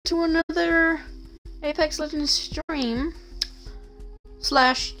to another Apex Legends stream /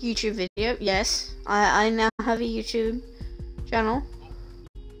 YouTube video. Yes, I now have a YouTube channel.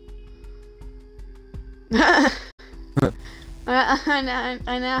 I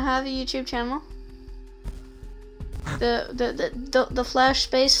now have a YouTube channel. The Flash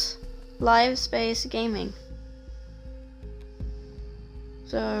Space Live Space Gaming.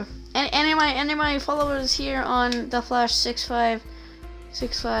 So any of my followers here on the Flash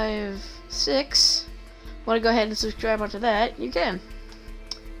 65656 want to go ahead and subscribe onto that, you can.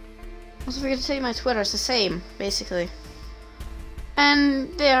 Also forget to tell you my Twitter, it's the same, basically.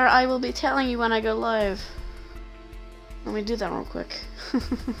 And there I will be telling you when I go live. Let me do that real quick.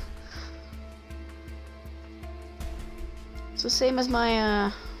 It's the same as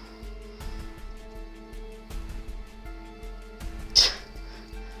my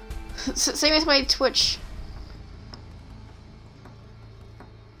same as my Twitch.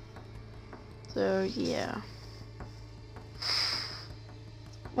 So yeah.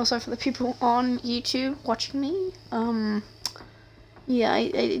 Also for the people on YouTube watching me, yeah,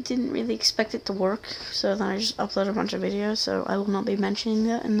 I didn't really expect it to work, so then I just uploaded a bunch of videos, so I will not be mentioning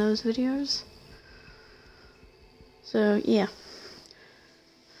that in those videos. So yeah.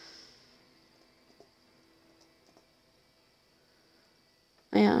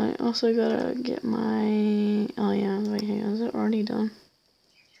 Yeah, I also gotta get my... Oh yeah, wait, hang on, is it already done?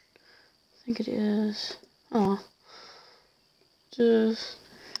 I think it is. Oh. Just...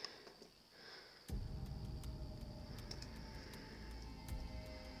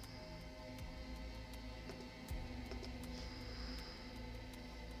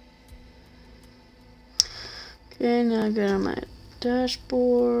 Okay, now I go to my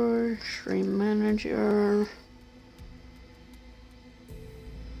dashboard, stream manager.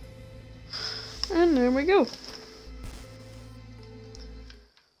 And there we go.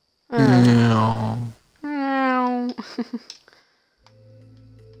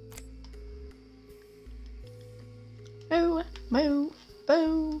 Boo, boo,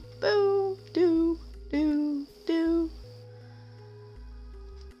 boo, boo, do, do, do.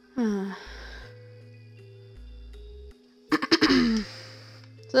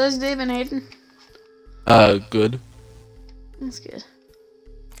 So that's Dave and Hayden. Good. That's good.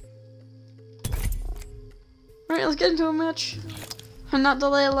 Alright, let's get into a match. And not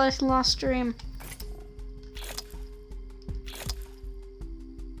delay a last stream.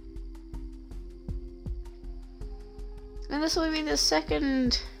 And this will be the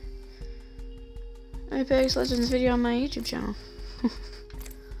second Apex Legends video on my YouTube channel.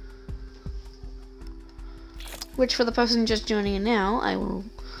 Which, for the person just joining in now, I will...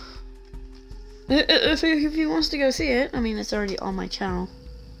 If he wants to go see it, I mean, it's already on my channel.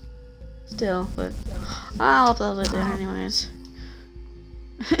 Still, but I'll upload it there anyways.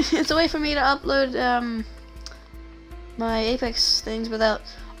 It's a way for me to upload my Apex things without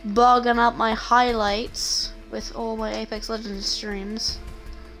bogging up my highlights with all my Apex Legends streams.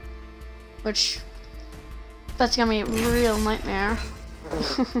 Which, that's gonna be a real nightmare.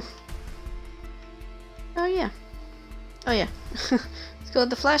 Oh yeah. Oh yeah. Let's go with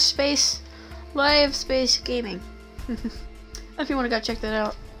the Flash Space Live Space Gaming. If you want to go check that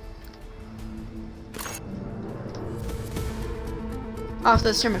out. After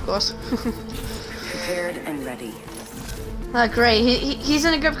the stream, of course. Prepared and ready. Ah, great. He's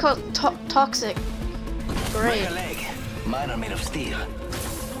in a group called Toxic. Great. Mine are made of steel.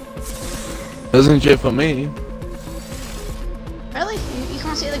 Doesn't shit for me. Really? You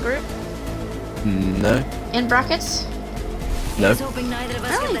can't see the group? No. In brackets? No. Hoping neither of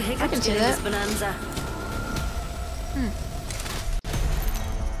us Really? get the I can hiccups see during that. this bonanza.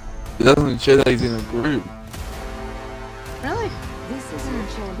 It doesn't show that he's in a group. Really? This is your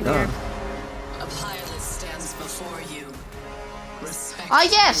champion. No. A pilot stands before you. Respect Ah,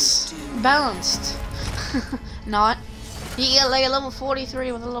 yes! Balanced. Not. You get like a level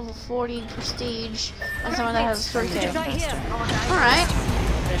 43 with a level 40 prestige, and someone that has 3k. Right here. Alright.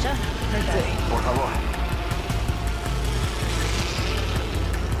 Por favor.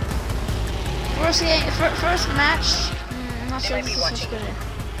 First match. I'm not sure if this is such good.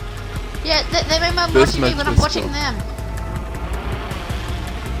 Yeah, they may be First watching me, match but I'm was watching cool. them.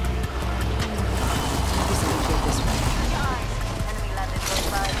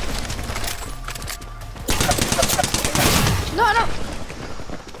 No, no.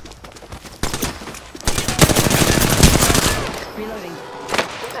 Reloading.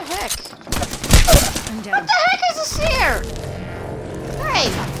 What the heck? I'm down. What the heck is this here? Hey.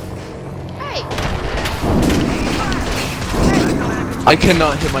 Hey. I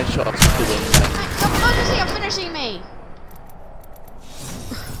cannot hit my shots to win that. How is he finishing me?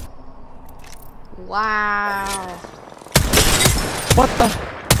 Wow. What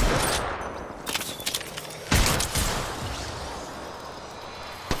the?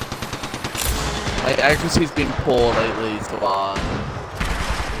 My accuracy's been poor lately, so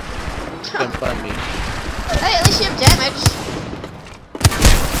don't find me. Hey, at least you have damage.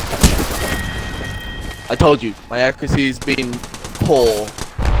 I told you, my accuracy's been poor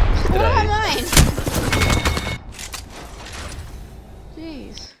What today. am mine?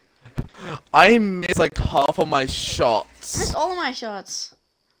 Jeez. I missed like half of my I shots. missed all of my shots.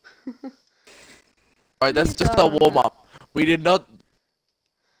 Alright, that's just a warm up. We did not.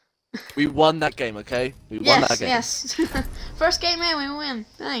 We won that game, okay? We won that Yes, game. yes. First game in, we win.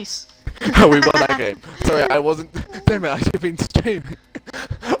 Nice. We won that game. Sorry, I wasn't. Damn it, I should have been streaming.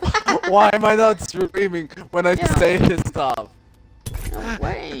 Why am I not streaming when I Yeah. say this stuff? No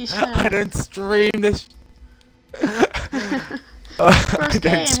way, I don't stream this. I First don't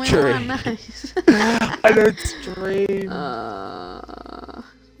game, we won. stream. Nice. I don't stream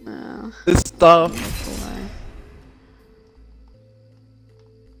No. this stuff. Boy.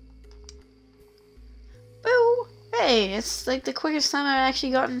 Boo! Hey, it's like the quickest time I've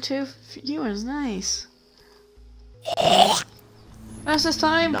actually gotten 2 viewers. Nice. Fastest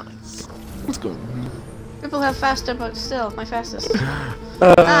time. Nice. Let's go. People have faster, but still, my fastest.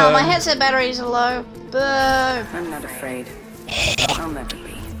 Oh, my headset batteries are low. Boo! I'm not afraid. I'll never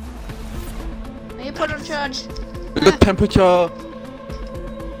be. Now you put it on charge. Look at temperature.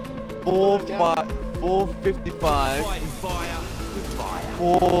 455.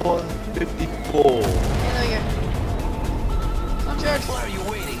 454. Hey, there you go. On charge. What are you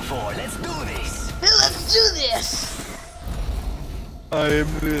waiting for? Let's do this. Hey, let's do this! I am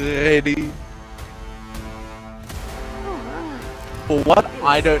ready. Alright. For what?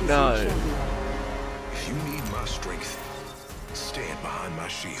 I don't know. If you need my strength, stand behind my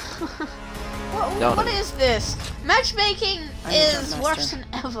shield. No. What is this? Matchmaking I'm is the worse master. than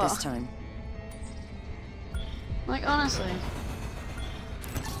ever. This time. Like, honestly.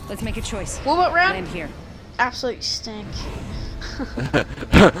 Let's make a choice. Warm-up round? Land here. Absolute stink.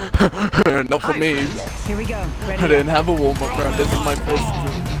 Not for me. Here we go. I Ready? didn't have a warm up round. This is my first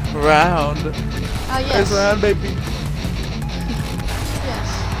round. Ah, yes. First round, baby. Yes.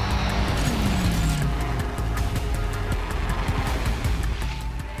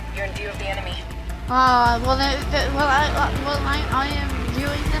 You're in view of the enemy. Ah, well, I am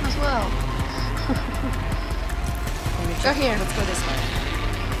viewing them as well. Go here. Let's go this way.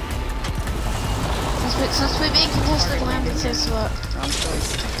 Since we're being contested land, it says what? Wrong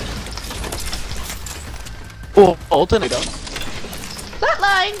choice. Oh, alternator.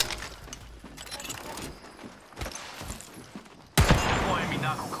 Flatline! Miami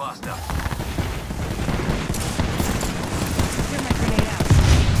knuckle cluster. Clear my grenade out.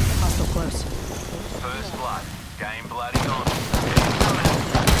 Hostile close. First blood. Game bloody on.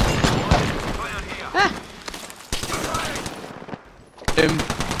 Ah!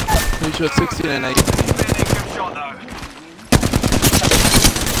 We shot 16 and 18. Shot though.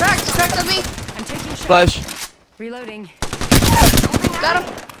 Cracked on me! I'm taking shots. Flash. Reloading. Got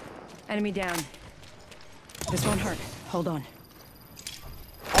him! Enemy down. This won't hurt. Hold on.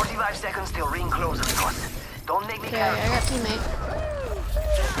 45 seconds till ring closes across. Don't make me Okay, carry. I got teammate.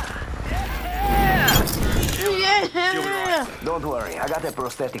 Yeah! Don't worry, I got a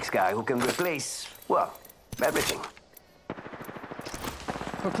prosthetics guy who can replace, well, everything.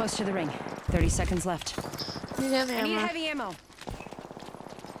 We're close to the ring. 30 seconds left. Need heavy I need ammo. heavy ammo.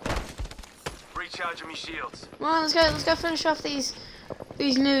 Recharging me shields. Come on, let's go finish off these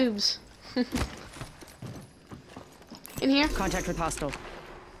noobs. In here? Contact with hostile.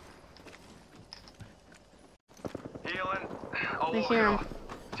 Healing. I'll I walk hear it him. off.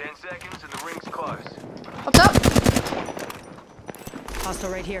 10 seconds and the ring's closed. Up top!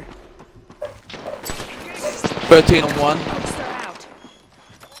 Hostile right here. 13 on 1. Folks, they're out.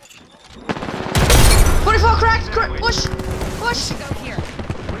 44 cracked! Push! Push! Go here.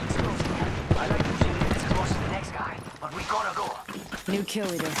 I like pushing this close to the next guy, but we gotta go. New kill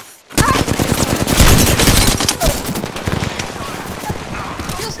leader.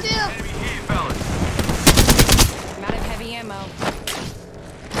 Still! Enemy here, fellas. I'm out of heavy ammo.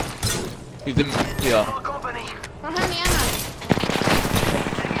 He's in. Yeah. Full company. I don't have any ammo.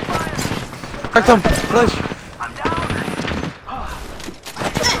 Crack them. Flash. I'm down.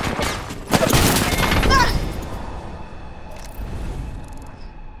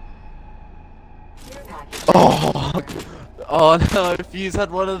 Oh. Oh no. Fuse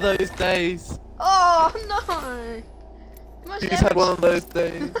had one of those days. Oh no! Much Fuse had one of those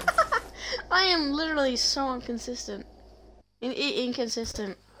days. I am literally so inconsistent.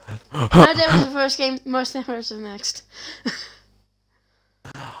 Inconsistent. Red Dead was the first game, most immersive next.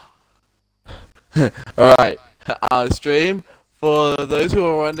 Alright, our stream, for those who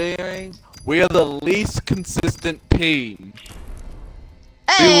are wondering, we are the least consistent team.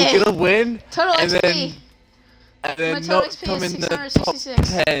 We will Hey! get a win, Total and XP! then My total not XP come is in the top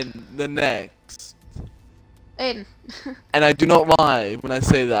 666. 10 the next. Aiden. And I do not lie when I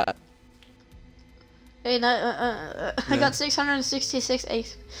say that. Aiden, I got 666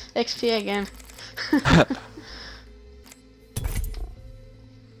 XP again.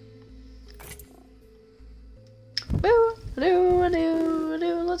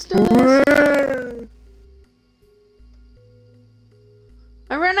 Let's do this.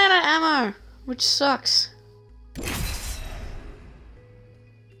 I ran out of ammo, which sucks.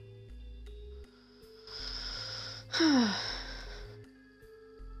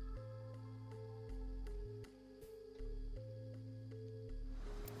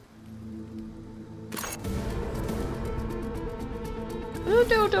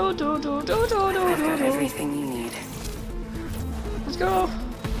 I've got everything you need. Let's go.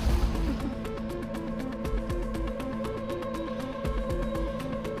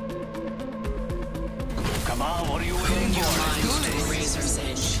 Come on, what are you waiting Your for? mind to the razor's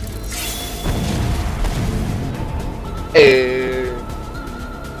edge.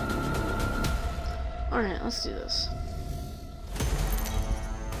 Alright, let's do this.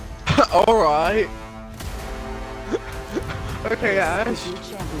 Alright. Okay, Ash.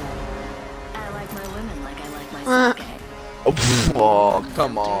 I like my women like I like my sake. Oh,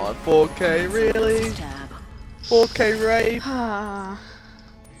 come on. 4K, really? 4K rape? Ah.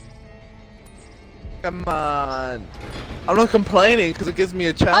 Come on. I'm not complaining because it gives me a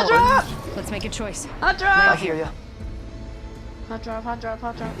Hot challenge. drop! Let's make a choice. Hot I drop! hear you. Hot drop, hot drop,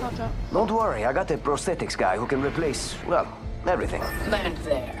 hot drop, hot drop. Don't worry, I got a prosthetics guy who can replace, well, everything. Land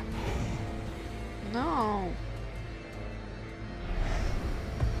there. No.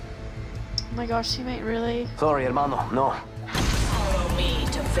 Oh my gosh, teammate, really? Sorry, hermano, no. Follow me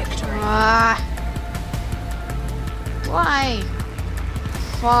to victory. Ah. Why?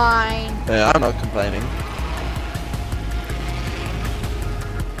 Fine. Yeah, I'm not complaining.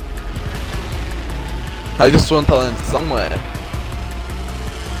 I just want to land somewhere. I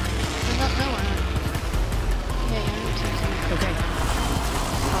don't know where. Yeah, yeah, makes sense. Okay.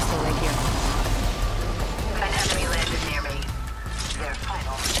 Hostile right here. An enemy landed near me. Their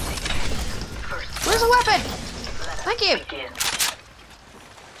final first Where's the weapon? Thank you. begin.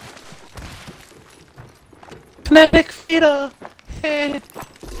 Kinetic feeder! Hit!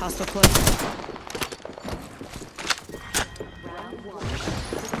 Hostile close.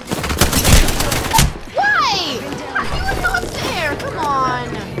 Why? You were not there. Come on.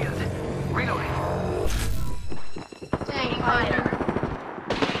 Reloading. Dang, fighter.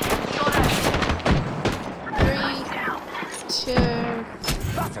 3, 2,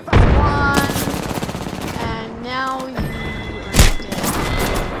 1, and now you are dead.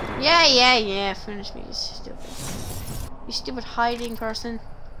 Yeah. Finish me, you stupid hiding person.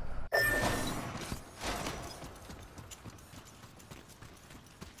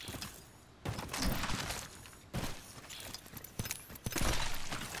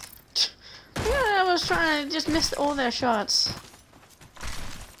 Yeah, I was trying to just miss all their shots.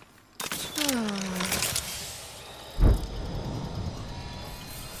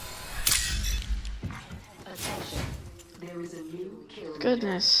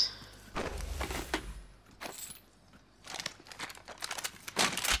 Goodness.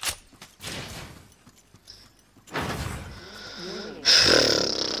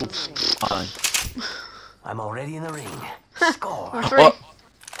 Fine. I'm already in the ring. Score. We're free. Oh.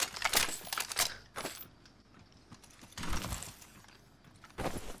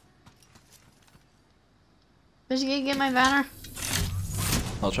 Did you get my banner?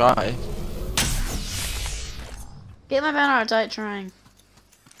 I'll try. Get my banner, I'll die trying.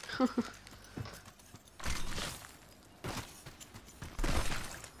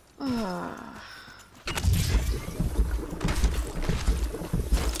 Ah.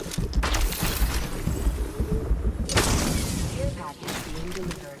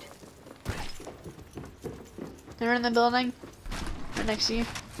 They're in the building. Right next to you.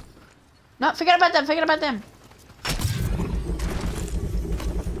 No, forget about them, forget about them.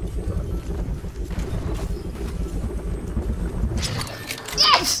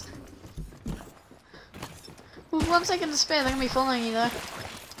 Yes! With 1 second to spare, they're gonna be following you though.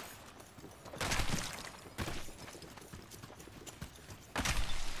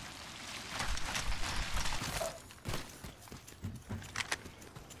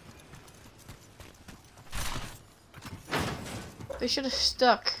 They should have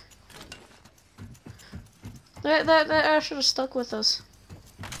stuck. That should have stuck with us.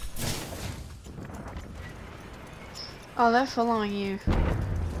 Oh, they're following you.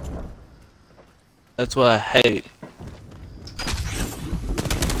 That's what I hate.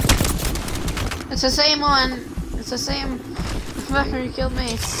 It's the same one. It's the same fucker who killed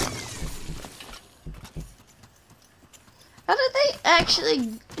me. How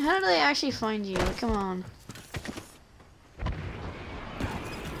did they actually find you? Like, come on.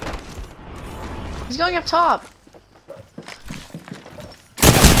 He's going up top.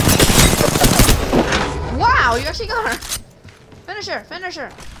 Wow, you actually got her. Finish her, finish her.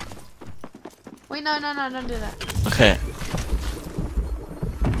 Wait, no, don't do that. Okay.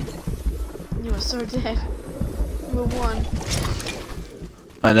 You were so dead. You were one.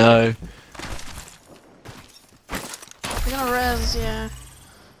 I know. They're gonna res, yeah.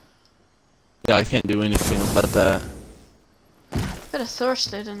 Yeah, I can't do anything about that. Could have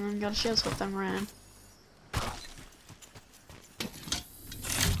thirsted and then got a shield swap and ran.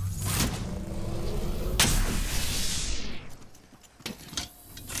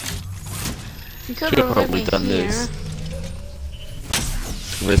 You could Should've have probably me done here. this.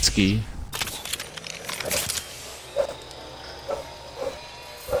 Risky.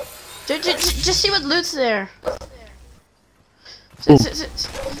 Just see what loot's there. Ooh.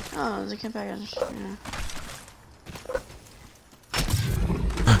 Oh, there's a camp package. Yeah.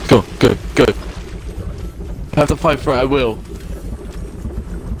 Go, go, go. If I have to fight for it, I will.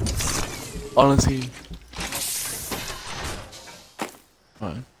 Honestly.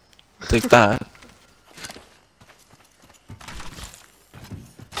 Right. Take that.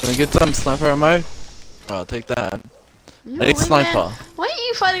 Can I get some sniper ammo? Oh, I'll take that. You I need wingman. sniper. Why are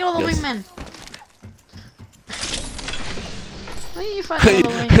you fighting all the Yes. wingmen? Why are you fighting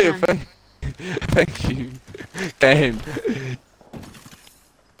all the wingmen? Thank you. Game.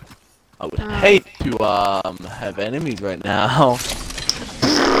 I would Oh. hate to have enemies right now.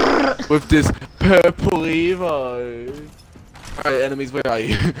 With this purple Evo. Alright, enemies, where are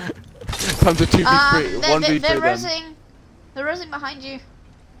you? Time to 2v3, 1v3 they're then. resing. They're resing behind you.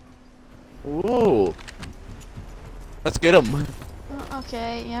 Ooh. Let's get them. Oh,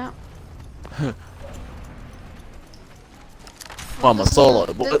 okay, yeah. I'm a solo.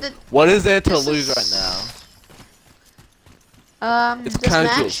 the- What is there to this lose is- right now? It's this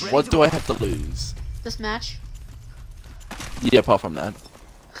casuals. match. What do I have to lose? This match. Yeah, apart from that.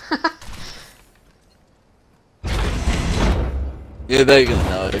 Yeah, they're gonna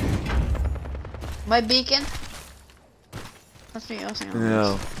know. My beacon. That's me. Also gonna Yeah.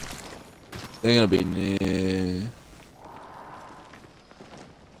 lose. They're gonna be near.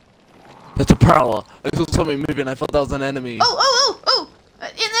 That's a prowler. I saw something moving. I thought that was an enemy. Oh!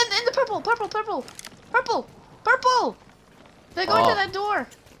 In the purple. They're going to Oh. that door.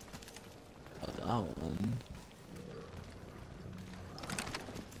 Oh, that one.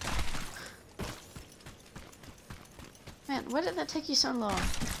 Man, why did that take you so long?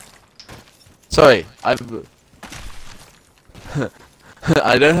 Sorry, I've.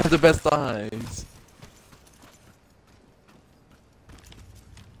 I don't have the best eyes.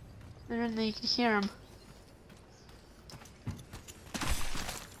 They're in there. You can hear them.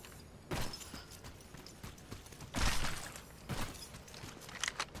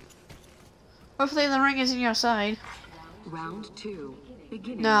 Hopefully the ring is in your side. Round 2.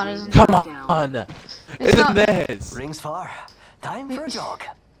 Beginning. No, it isn't. Come Down. on! It's It's not- in theirs! Rings far. Time for a jog.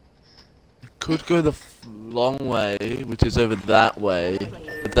 Could go the long way, which is over that way,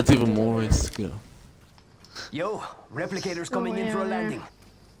 but that's even more risky. Yo, replicators coming way in for a over there. landing.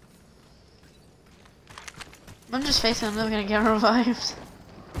 I'm just facing them. They're gonna get revived.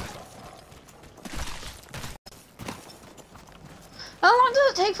 How long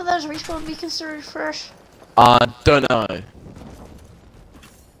does it take for those respawn beacons to refresh? Don't know.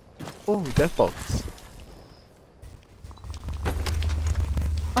 Oh, death box.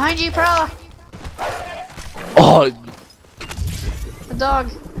 Behind you, Prowler! Oh, The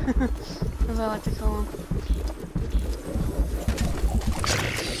dog! As I like to call him.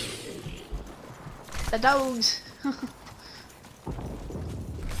 The dogs! I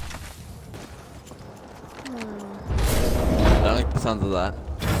don't like the sound of that.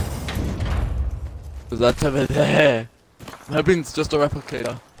 Cause that's over there. I'm hoping it's just a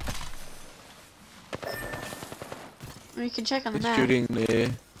replicator. Or you can check on the It's map. shooting there.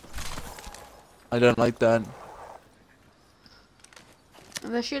 I don't like that.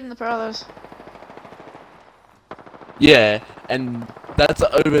 They're shooting the Prowlers. Yeah, and that's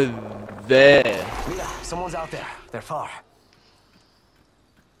over there. Mira, someone's out there. They're far.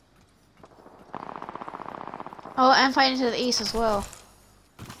 Oh, and fighting to the east as well.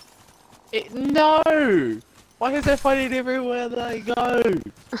 No! Why is there fighting everywhere that I go?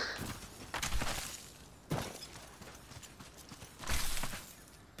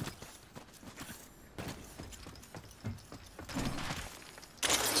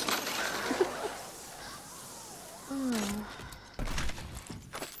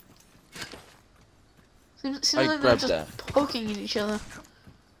 Seems I like they're grabbed just that. poking at each other.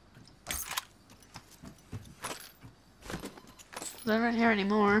 They're not here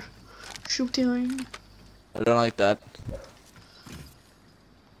anymore. Shooting. I don't like that.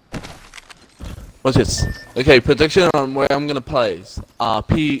 What's this? Okay, prediction on where I'm gonna place.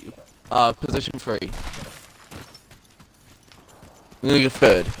 Position 3. I'm gonna get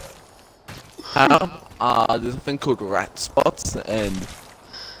third. How? There's a thing called rat spots, and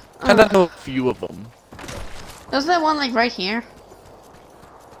kinda know a few of them. There's that one like right here.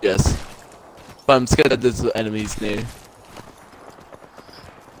 Yes. But I'm scared that there's enemies near.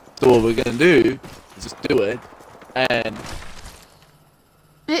 So what we're gonna do is just do it, and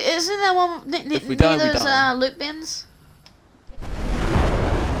Isn't that one If we near die, we those die. loot bins?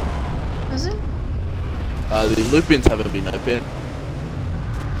 Is it? the loot bins haven't been open.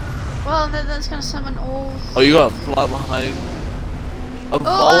 Well, that's gonna summon all. Oh, you got a flatline, a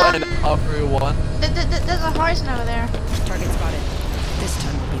vault, and a 301. There's a horizon over there. Target spotted. This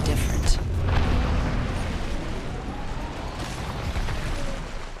time will be different.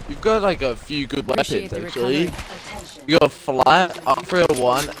 You've got like a few good Appreciate weapons the actually. recovery. You got a flat, a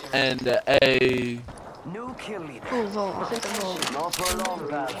 301, and a. New kill leader. Ooh, vault. I'll take the vault. Not for long,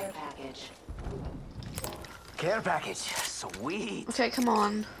 pal. Care package. Care package. Sweet. Okay, come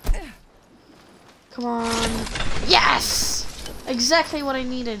on. Come on. Yes! Exactly what I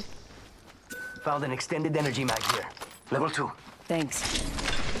needed. Found an extended energy mag here. Level 2. Thanks.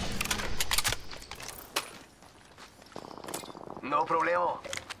 No problemo.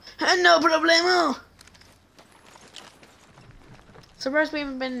 No problemo! Surprised we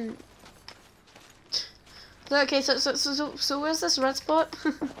haven't been... Okay, so where's this red spot?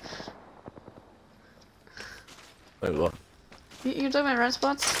 Wait, what? You're talking about red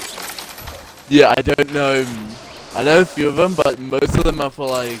spots? Yeah, I don't know. I know a few of them, but most of them are for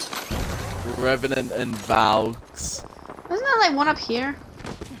like Revenant and Valks. Isn't there like one up here?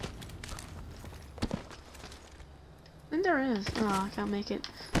 I think there is. Oh, I can't make it.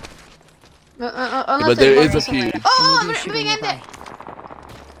 Unless but there they is mark a it somewhere. few. Oh, I'm Shooting moving in nearby. there!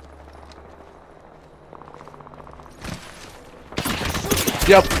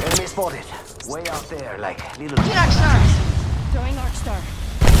 Yep. Enemy spotted. Way out there, like little. Get our stars! Throwing Arc Star.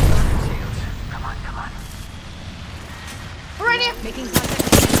 Sails. Come on, come on. We're right here! Making contact.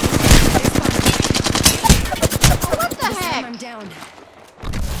 Oh, what the This time heck? I'm down.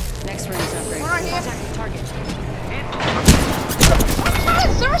 Next ring's upgrade. We're right here. Contact the target. Why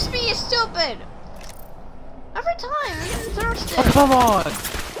did thirst me, you stupid? Every time, I'm getting thirsty. Oh, come on!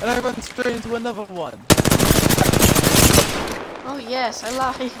 And I run straight into another one. Oh yes, I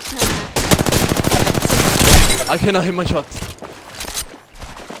lied. I cannot hit my shots.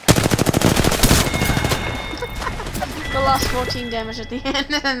 I lost 14 damage at the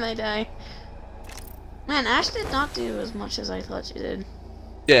end and then I die. Man, Ash did not do as much as I thought she did.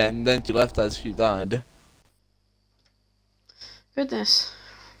 Yeah, and then she left as she died. Goodness.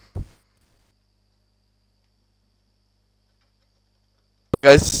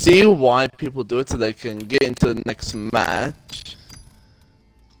 I see why people do it so they can get into the next match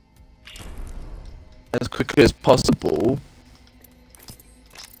as quickly as possible.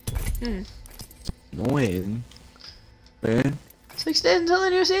 Annoying. Man. 6 days until the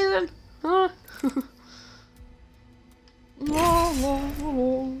new season. Huh?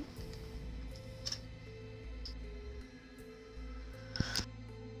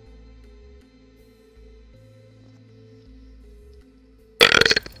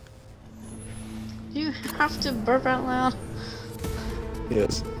 You have to burp out loud.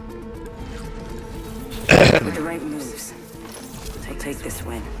 Yes. With the right moves, take this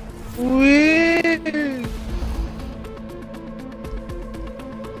win. Whee!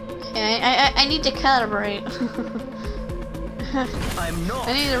 Okay, I need to calibrate. I'm not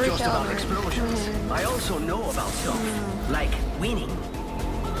I need to just about recalibrate. explosions. I also know about stuff. Like winning.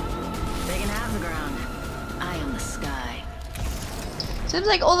 They can have the ground. I own the sky. Seems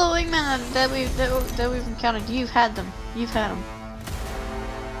like all the wingmen that we've encountered, you've had them. You've had them.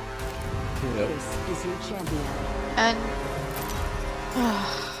 Yep. This is your champion. And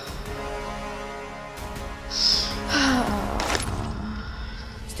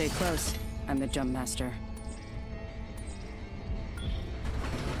Stay close. I'm the jump master.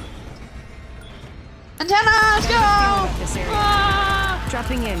 Antenna, let's go! About this area. Ah!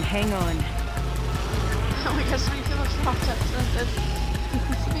 Dropping in. Hang on. Oh my god, so many people dropped it.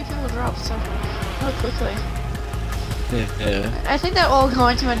 So many people dropped so quickly. Yeah. I think they're all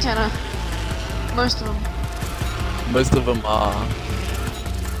going to antenna. Most of them. Most of them are.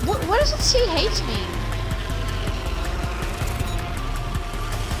 What does it say hates me?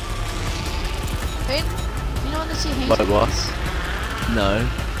 Wait, you know what the C hates What me it was? is? No.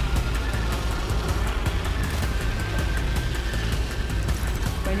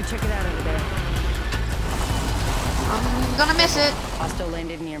 Going to check it out over there. I'm gonna miss it. Hostile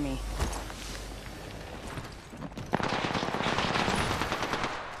landed near me.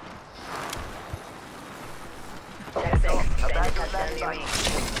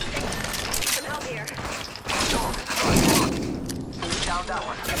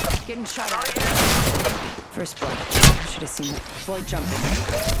 Getting shot at. First blood. Should have seen it. Floyd jumping.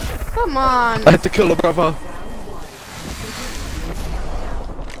 Come on. I had to kill a brother.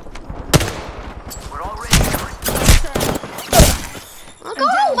 Oh, go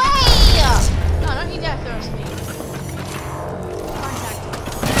away! No, don't you dare thirst me.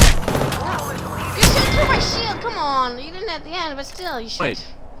 You shooting through my shield. Come on. You didn't at the end, but still, you should. Wait.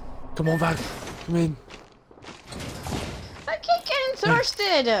 Come on back. Come in. I keep getting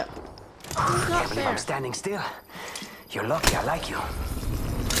thirsted. It's not Can't believe fair. I'm standing still. You're lucky I like you.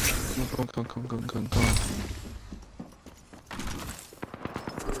 Come.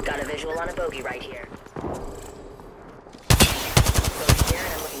 Got a visual on a bogey right here. Going here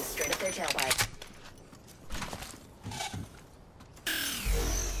and I'm looking straight at their tailpipe.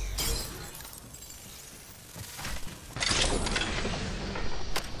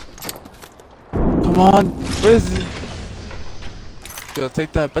 Come on. Where is it? Gotta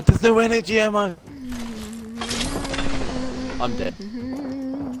take that, but there's no energy ammo. I'm dead.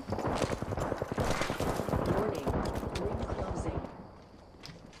 Warning. Ring closing.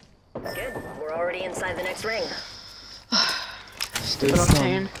 Good. We're already inside the next ring. Stupid There's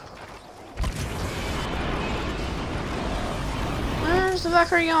octane. Where's the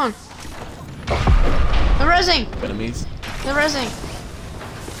Valkyrie going? The resing! Enemies. The resing!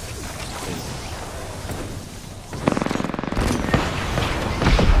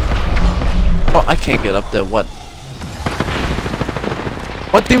 Oh, I can't get up there. What?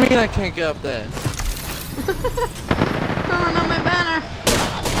 What do you mean I can't get up there? Oh, not my banner!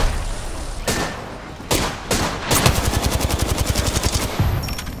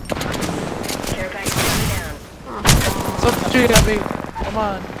 Care package coming down. Stop shooting at me. Come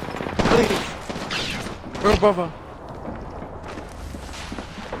on. Please. Bro, brother.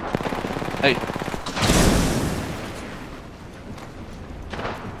 Hey.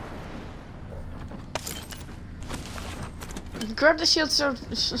 Grab the shield shield.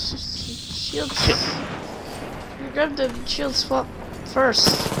 Grab the shield swap first.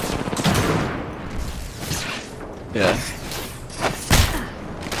 Yeah.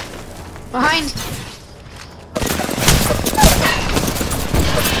 Behind!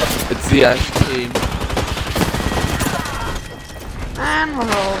 It's the Ash team. And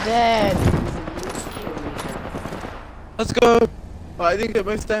we're all dead. Let's go. Oh, I didn't get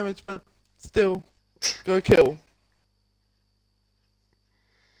most damage, but still. Go kill.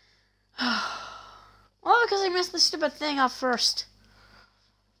 Oh, because I missed the stupid thing off first.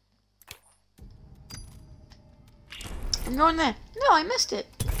 I'm going there. No, I missed it.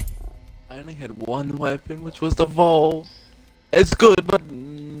 I only had one weapon, which was the Vol. It's good, but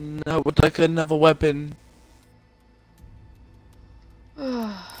I would like another weapon.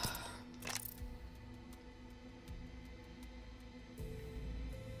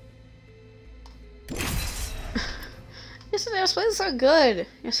 Yesterday I was playing so good.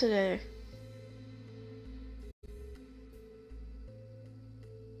 Yesterday.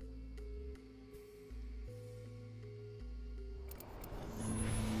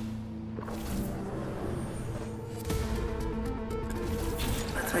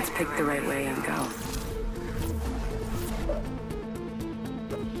 Let's pick the right way and go.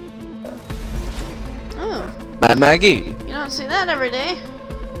 Oh, Mad Maggie. you don't see that every day.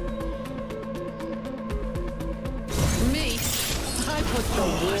 Me? I put the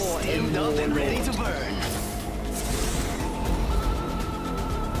war in Nothing ready to burn.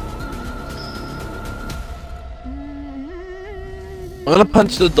 I'm gonna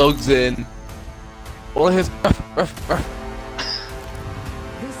punch the dogs in. All his ruff, ruff, ruff.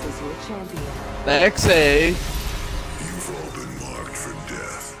 This is your champion. The XA. You've all been marked for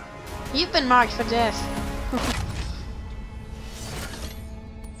death. You've been marked for death.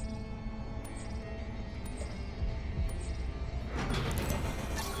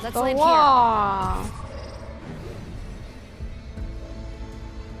 Let's Go land here. wall.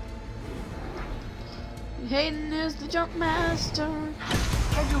 Hayden is the jump master.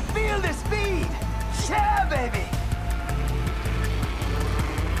 Can you feel the speed? Yeah, baby.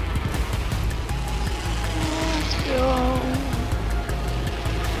 Let's go.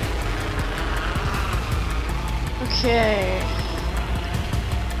 Okay.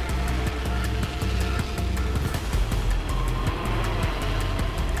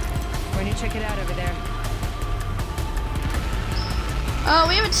 Why don't you check it out over there? Oh,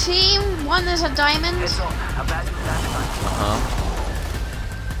 we have a team. One is a diamond. It's on. About to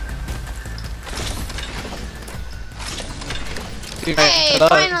Hey, Hello.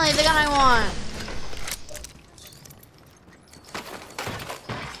 finally the gun I want.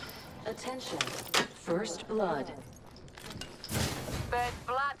 Attention. First blood. Bad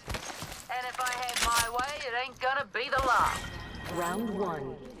blood. And if I had my way, it ain't gonna be the last. Round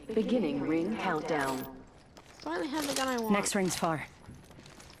 1. Beginning ring countdown. Finally have the gun I want. Next ring's far.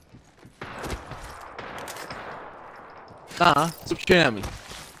 Nah, stop shooting at me.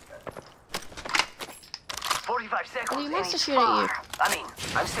 45 seconds. Well, he wants ain't to shoot at you. far. I mean,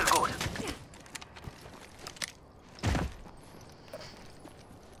 I'm still good.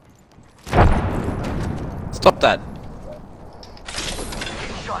 Stop that.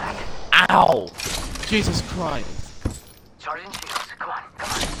 Shot at. Ow! Jesus Christ. Sergeant Shields, come on,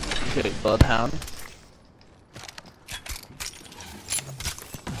 come on. Okay, Bloodhound.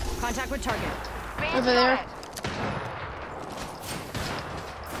 Contact with target. Over there.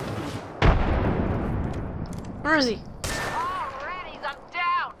 Where is he? Alrighty, I'm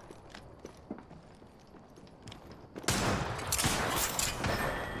down.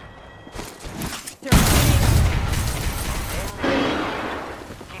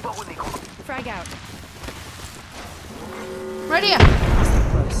 Keep up with me, Cole. Frag out. Right here.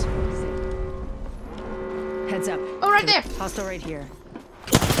 Close. Heads up. Oh, right there. Hostile right here.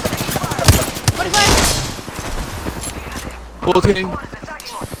 45. 14.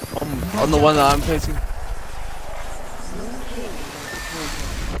 On the one that I'm facing.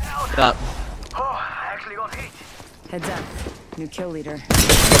 That. Oh, I actually got hit. Heads up. New kill leader.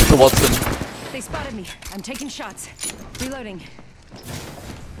 Dr. Watson. They spotted me. I'm taking shots. Reloading.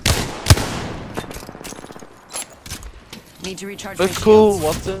 Need to recharge my Look cool, shields.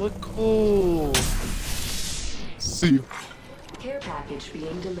 Watson. Look cool. See you. Care package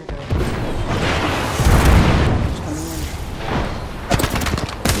being delivered.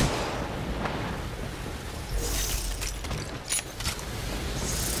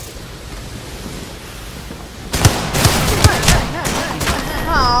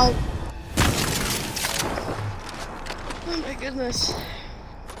 Ow. Oh my goodness.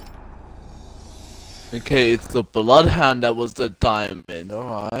 Okay, it's the Bloodhound that was the diamond,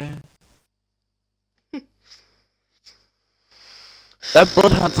 alright. That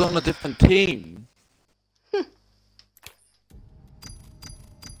Bloodhound's on a different team. So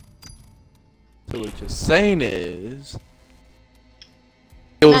what you're saying is...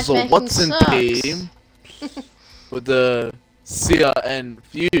 It was the Matchmaking Watson sucks. team with the CRN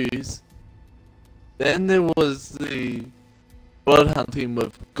Fuse. Then there was the Bloodhound team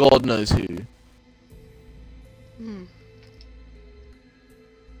with God knows who. Hmm.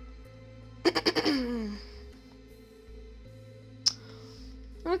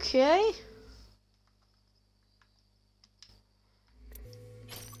 Okay.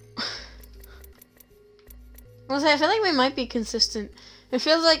 Honestly, I feel like we might be consistent. It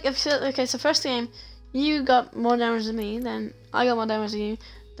feels like okay. So first game, you got more damage than me. Then I got more damage than you.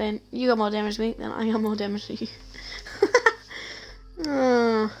 Then you got more damage than me. Then I got more damage than you.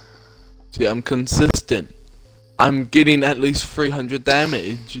 See, I'm consistent. I'm getting at least 300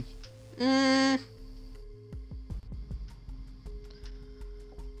 damage.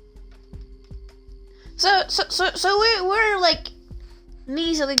 So we're like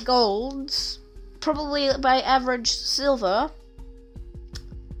measly golds, probably by average silver,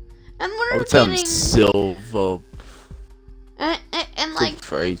 and I we're would say I'm getting silver. and like,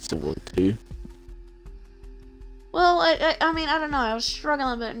 Silver 3, silver 2. well, I mean, I don't know. I was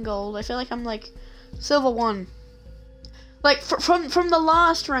struggling a bit in gold. I feel like I'm like silver 1. Like from the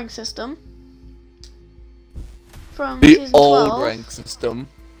last rank system, from The season old 12, rank system.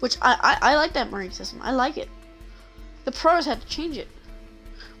 which I like that rank system. I like it. The pros had to change it,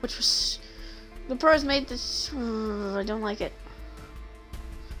 which was the pros made this. I don't like it.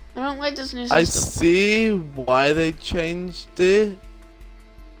 I don't like this new system. I see why they changed it.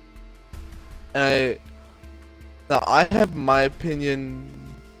 Now I have my opinion.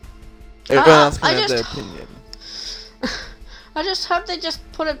 Everyone else can have their opinion. I just hope they just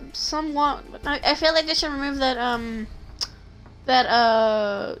put it somewhat. I feel like they should remove that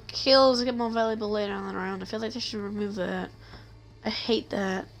that kills get more valuable later on the round. I feel like they should remove that. I hate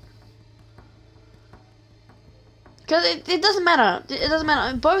that. Because it doesn't matter. It doesn't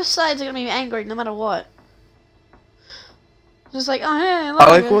matter. Both sides are gonna be angry no matter what. Just like, oh hey, I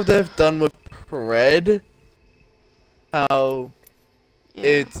like what they've done with Red. How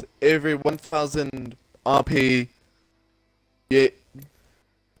it's every 1,000 RP. You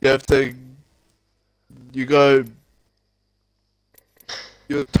have to. You go.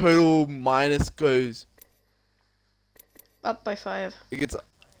 Your total minus goes. Up by 5. It gets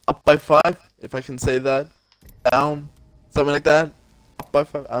up by 5, if I can say that. Down, something like that. Up by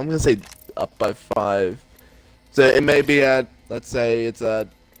 5. I'm gonna say up by 5. So it may be at, let's say it's at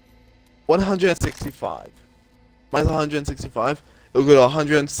 165. Minus 165, it'll go to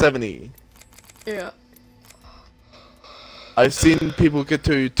 170. Yeah. I've seen people get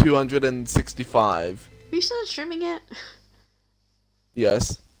to 265. Are you still streaming it?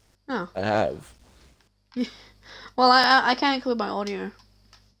 Yes, Oh. I have. Well, I can't include my audio.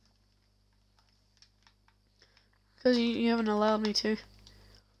 Because you haven't allowed me to.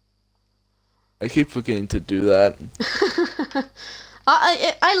 I keep forgetting to do that.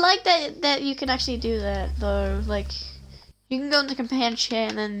 I like that you can actually do that though. Like, you can go into companion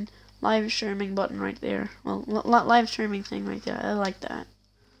chat and then live streaming button right there. Well, live streaming thing right there. I like that.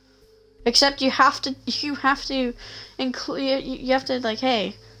 Except you have to include. You have to like,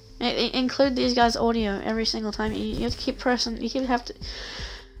 hey, include these guys' audio every single time. You have to keep pressing. You have to.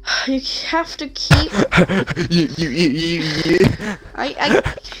 You have to keep. I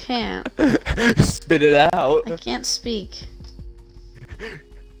can't. Spit it out. I can't speak.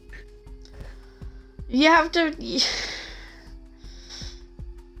 You have to. You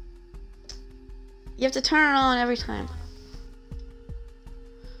have to turn it on every time.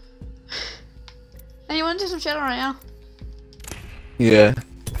 Hey, you want to do some Shadow Royale? Yeah.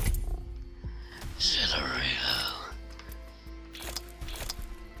 Shadow Royale.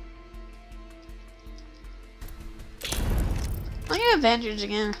 I'll get advantage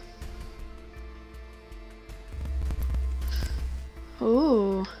again.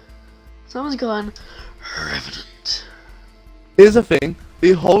 Ooh. Someone's gone Revenant. Here's the thing.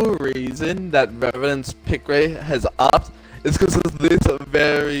 The whole reason that Revenant's pick rate has upped is because of this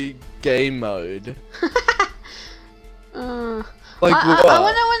very game mode. Like what? I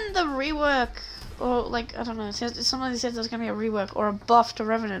wonder when the rework, or like, I don't know, somebody said there's gonna be a rework or a buff to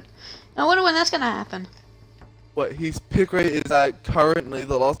Revenant. I wonder when that's gonna happen. What his pick rate is at currently,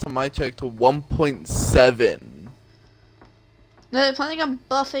 the last time I checked, to 1.7. They're planning on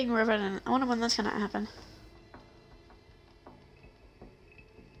buffing Revenant. I wonder when that's gonna happen.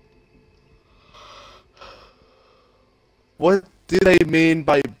 What do they mean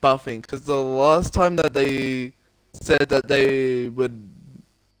by buffing? Because the last time that they said that they would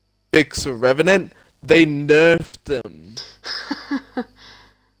fix Revenant, they nerfed him.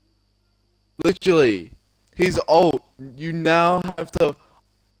 Literally. He's old. You now have to...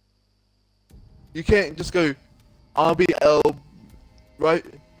 You can't just go RBL, right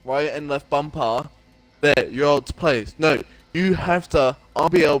and left bumper. There, you're out to place. No, you have to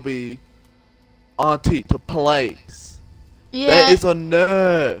RBLB RT to place. Yeah. That is a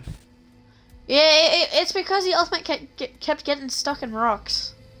nerf. Yeah, it's because the ultimate kept getting stuck in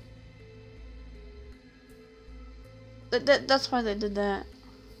rocks. That's why they did that.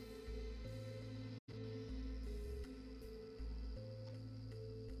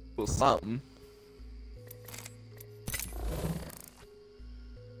 Or something.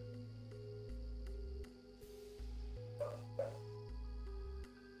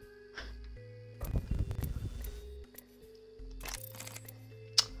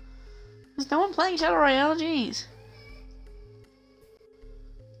 There's no one playing Shadow Royale, jeez.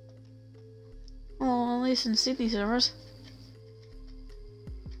 Well, at least in Sydney servers.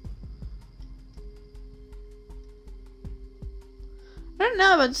 I don't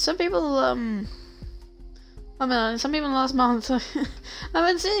know, but some people, I mean, some people last month, I've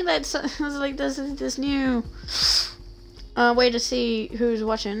been seeing that there's like this new way to see who's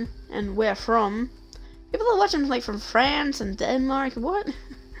watching and where from. People are watching like from France and Denmark. What?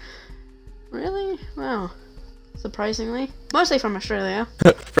 Really? Wow. Surprisingly, mostly from Australia.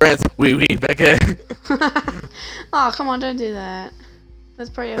 France, oui, Becca. Oh, come on, don't do that. That's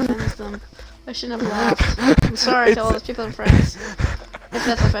pretty offensive. I shouldn't have laughed. I'm sorry to all those people in France. If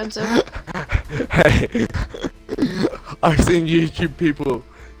that's offensive. Hey, I've seen YouTube people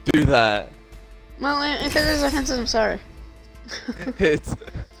do that. Well, if it is offensive, I'm sorry. It's...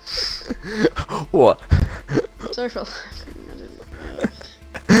 What? Sorry for laughing.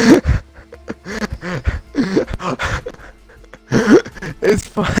 It's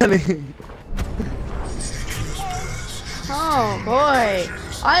funny. Oh boy,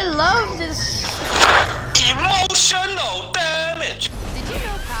 I love this. Emotional damage. Did you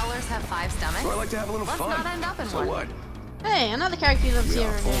know prowlers have 5 stomachs? So I like to have a little Let's fun. not end up in So one. what? Hey, another character lives here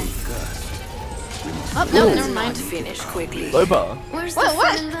again. Focus. Oh no, never mind. Finish quickly. Loba. Where's Wait, the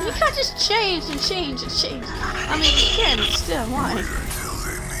what? fun in that? You can't just change and change and change. I mean, you can, but still, why?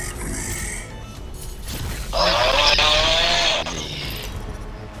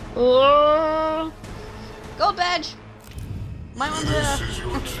 Oh, go badge. Might want to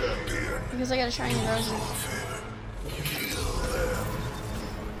because I got a shiny version.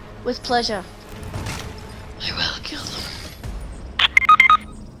 With pleasure. I will kill them.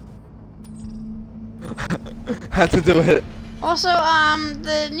 Had to do it. Also,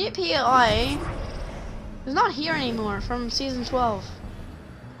 the new PI is not here anymore from season 12.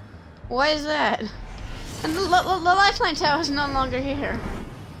 Why is that? And the Lifeline Tower is no longer here.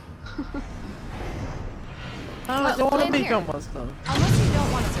 I don't want to in here. become one stuff. Unless you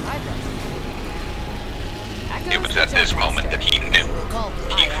don't want to survive this. It was at this moment that he knew. Well,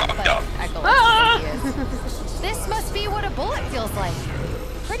 He fucked up. This must be what a bullet feels like.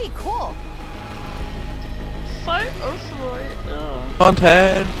 Pretty cool. Fight or flight. Oh.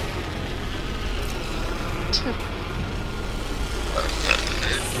 Content.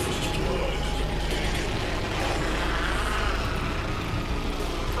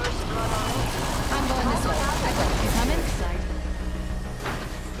 I'm going this way. Echo, you coming?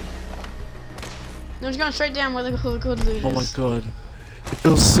 No, it's going straight down where the good loot is. Oh my god. It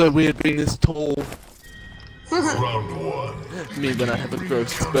feels so weird being this tall. Round 1. Me when I have a growth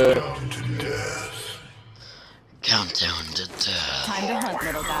spurt. To death. Countdown to death. Time to hunt,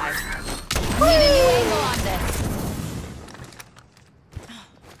 little guy. Need a new angle on this.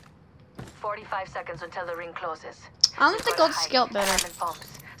 45 seconds until the ring closes. I like the gold scalp better. Diamond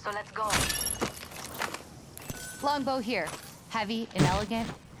bombs. So let's go. Longbow here. Heavy and elegant.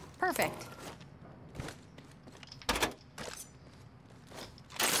 Perfect.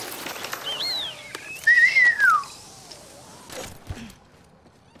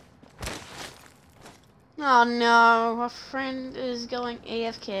 Oh no, our friend is going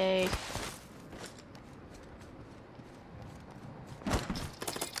AFK.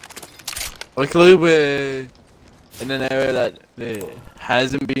 Luckily we're in an area that there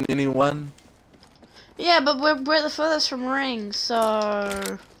hasn't been anyone. Yeah, but we're the furthest from ring,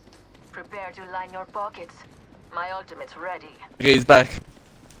 so Prepare to line your pockets. My ultimate's ready. Okay, he's back.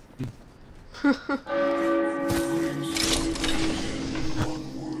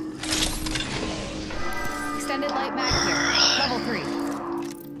 Extended light mag here. Level 3.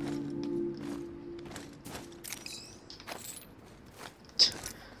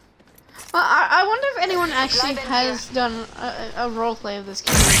 I wonder if anyone actually has done a roleplay of this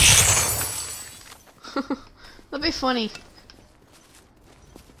game. That'd be funny.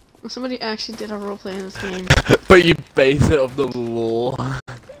 If somebody actually did a roleplay in this game. But you base it off the lore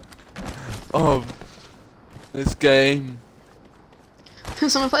of this game.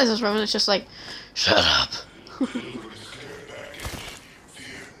 Someone plays this room and it's just like, shut up.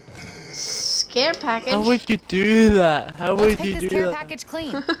 Scare package? How would you do that? How would Take you this do care that? package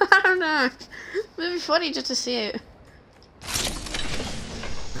clean. I don't know. It'd be funny just to see it.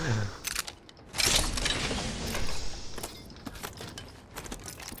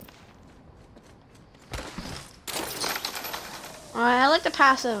 Alright, I like the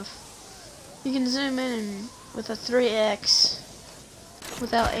passive. You can zoom in with a 3x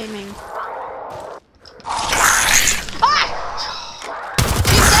without aiming. Ah!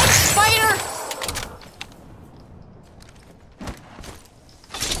 You dead spider!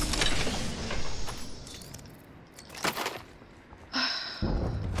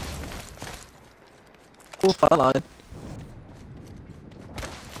 Cool flatline.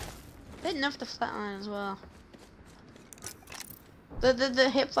 They nerfed the flatline as well. The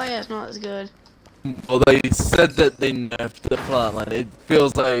hip fire is not as good. Well, they said that they nerfed the flatline. It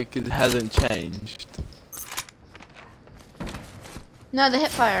feels like it hasn't changed. No, the hip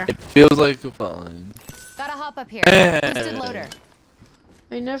fire. It feels like a flatline. Gotta hop up here. Hey. Boosted loader.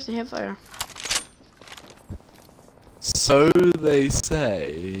 They nerfed the hip fire. So they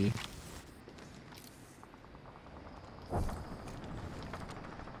say.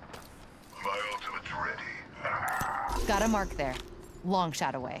 My ultimate's ready. Got a mark there. Long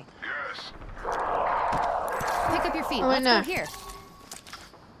shot away. Yes. Pick up your feet. Oh, wait, Let's no. go here.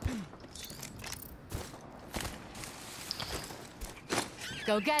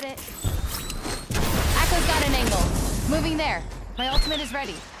 Go get it. Echo's got an angle. Moving there. My ultimate is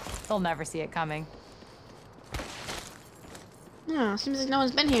ready. They'll never see it coming. Oh, seems like no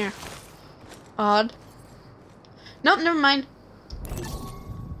one's been here. Odd. Nope, never mind.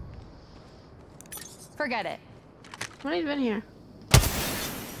 Forget it. What have you been here?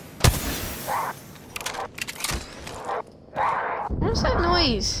 What's that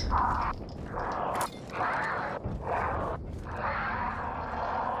noise?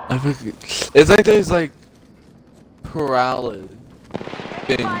 I think it's like those like prowler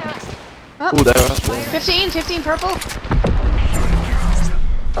things. Oh, Ooh, there are 15 purple.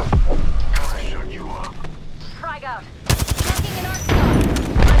 Frag out.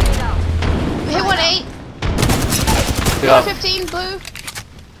 We hit 1-8. Yeah. 15 blue.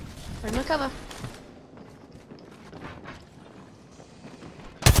 Right, no cover.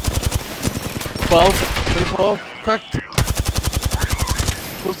 Twelve, 24, cracked.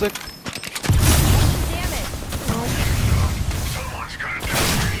 Full stick. Damn it. Someone's gonna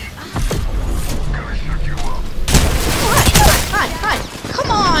die. Gonna shut you up. Hi.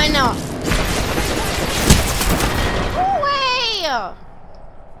 Come on. Go away.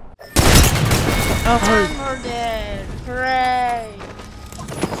 And we're dead. Hooray.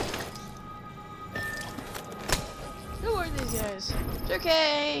 Who are these guys? It's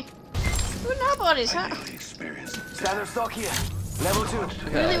okay. We're nobodies, huh? Experience. Standard stock here. Level 2.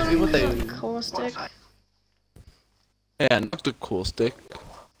 Really Yeah, see what want to they. use a caustic. Yeah, not the cool stick.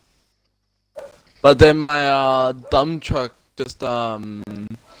 But then my dump truck just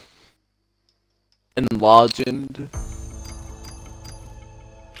enlarged.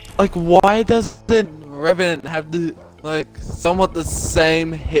 Like, why doesn't Revenant have the like somewhat the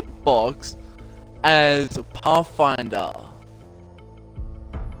same hitbox as Pathfinder?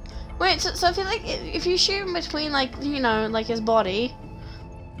 Wait, so I feel like if you shoot him between, like, you know, like his body,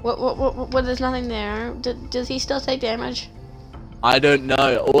 what there's nothing there, does he still take damage? I don't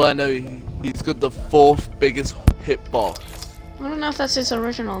know. All I know, he's got the 4th biggest hitbox. I don't know if that's his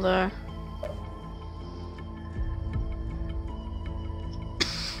original, though.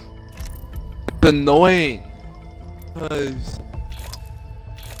 It's annoying. 'Cause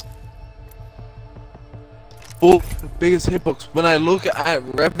 4th biggest hitbox. When I look at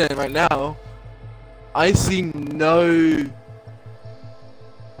Revenant right now, I see no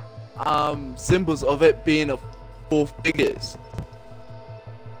symbols of it being a 4th biggest.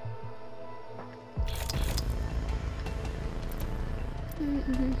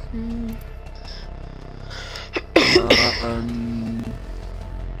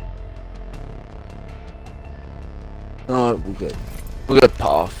 Oh, we're good. We're good,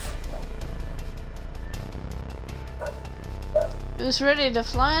 Path. Who's ready to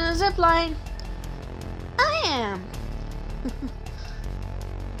fly on a zipline? I am!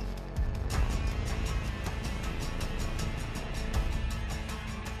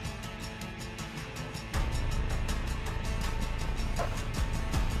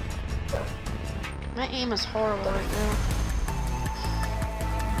 My aim is horrible right now.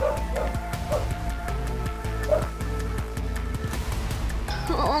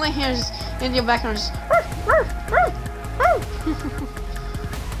 All I hear is in your background is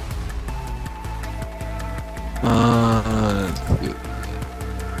That's good.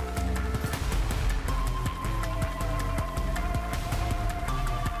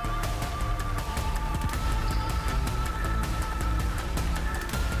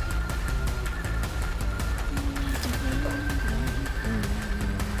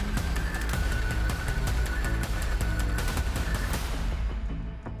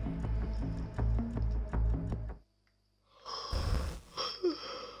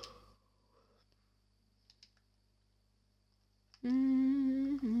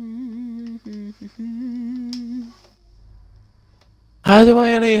 How do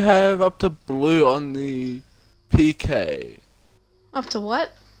I only have up to blue on the PK? up to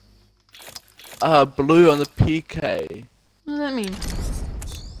what? Blue on the PK. What does that mean?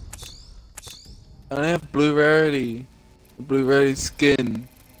 I only have blue rarity. Blue rarity skin.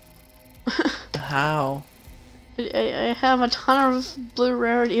 How? I have a ton of blue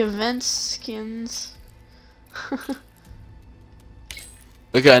rarity event skins.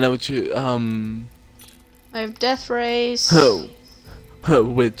 Okay, I know what you, I have Death Race.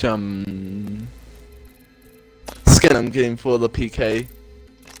 which, skin I'm getting for the PK.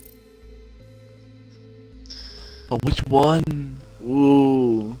 Oh, which one?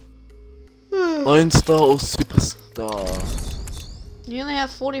 Ooh. Lone Star or Superstar? You only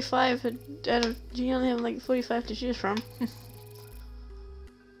have 45 out of, you only have like 45 to choose from.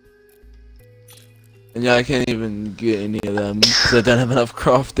 And yeah, I can't even get any of them because I don't have enough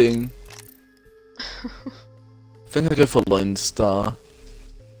crafting. I think I go for Lone Star.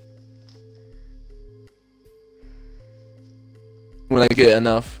 when I get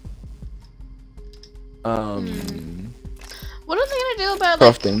enough. What are they gonna do about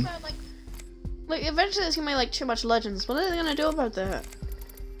Crafting. Like eventually there's gonna be like too much legends. What are they gonna do about that?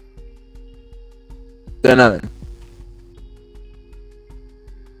 Don't know.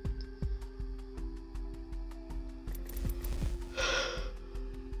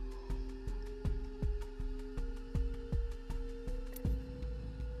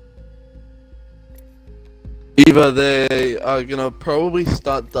 Either they are gonna probably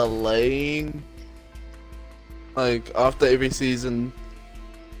start delaying, like after every season,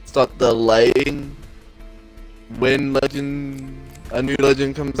 start delaying when a new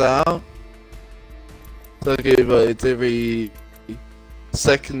legend comes out. So like either it's every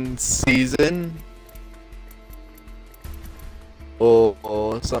second season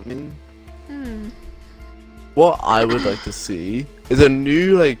or something. What I would like to see is a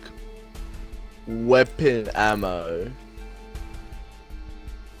new like weapon ammo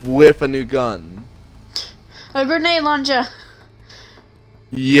with a new gun. A grenade launcher.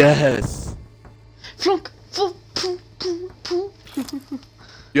 Yes. Flunk, flunk, flunk, flunk, flunk.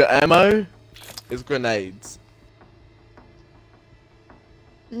 Your ammo is grenades.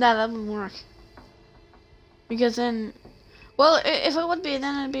 Nah, that wouldn't work. Because then, well, if it would be,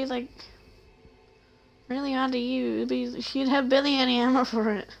 then it'd be like really hard to use. You'd have barely any ammo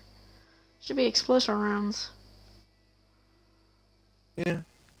for it. Should be explosive rounds. Yeah.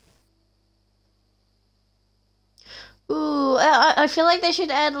 Ooh, I feel like they should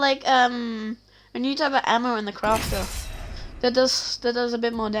add like a new type of ammo in the crafter that does a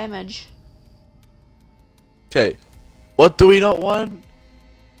bit more damage. Okay. What do we not want?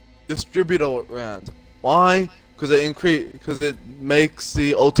 Distributor rounds. Why? Because it makes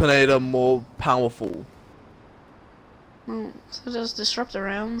the alternator more powerful. Oh, so just disruptor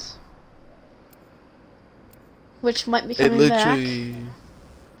rounds, which might be It coming back. literally.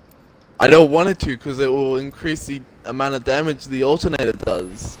 I don't want it to because it will increase the amount of damage the alternator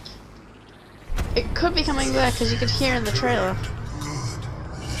does. It could be coming back because you could hear in the trailer.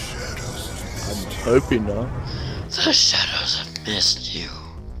 I'm hoping not. The shadows have missed you.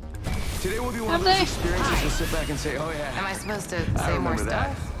 Today will be one Have of those they? experiences you'll sit back and say, oh yeah. Am I supposed to I say more remember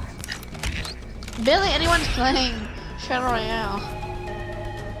that. stuff? Barely anyone's playing Shadow Royale.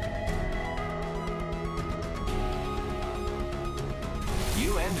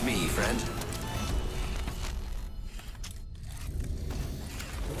 You and me, friend.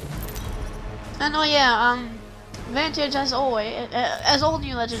 And oh yeah, Vantage as always, as all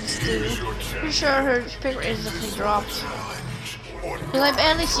new legends do. Pretty sure her pick rate is definitely dropped. Because I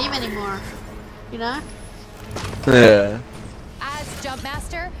barely see him anymore. You know? Yeah. As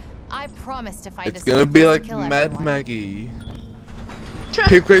Jumpmaster, I promise to find It's a gonna solution be to like kill Mad everyone. Maggie.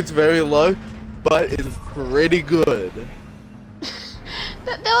 Pick rate's very low, but it's pretty good.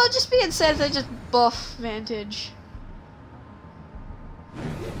 They'll just be instead they just buff Vantage.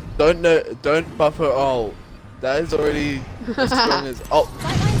 Don't buff her ult. That is already as strong as Flightline's all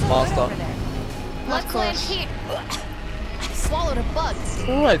right Master. over there. Let's land course. heat. Swallowed a bug.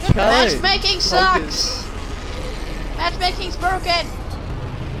 Ooh, I challenge. Matchmaking sucks! Matchmaking's broken!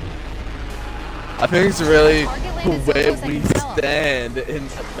 I think it's really Target land is so where close I we can smell 'em. stand in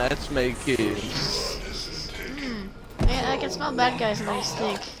matchmaking. Yeah, I can smell bad guys and they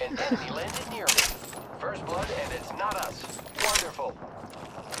stink. An enemy landed near me. First blood, and it's not us. Wonderful.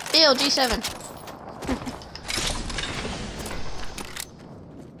 Ew, G7.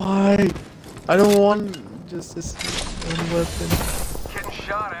 Why? I don't want just this one weapon. Getting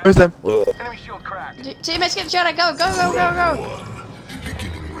shot at. Where's them? Enemy shield cracked. Teammates get shot at, go, go, go, go, go!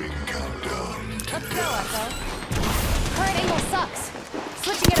 Let's go, Echo. Current angle sucks.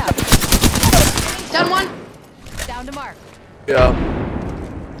 Switching it up. Down one! Down to mark. Yeah.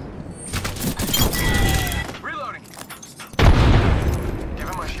 Reloading. Give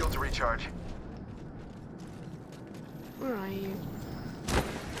him my shield to recharge. Where are you?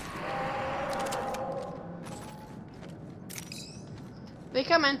 They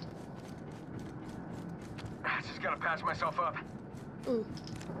coming. Just gotta patch myself up. Ooh.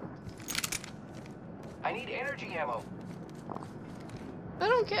 I need energy ammo. I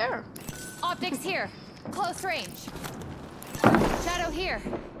don't care. Optics here. Close range. Shadow here.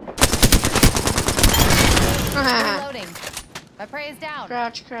 Reloading. My prey is down.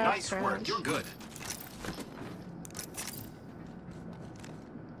 Crouch, crouch, Nice crouch. work. You're good.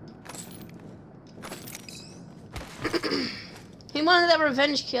 He wanted that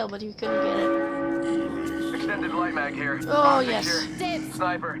revenge kill, but he couldn't get it. Extended light mag here. Oh, Optics yes. here. Dibs.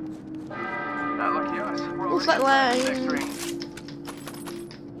 Sniper. Not lucky us. We're Ooh, already flat line. next ring.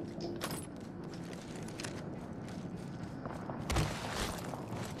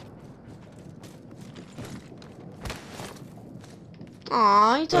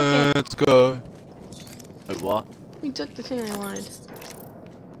 Aw, he took it. Let's go. Wait, what? He took the thing I wanted.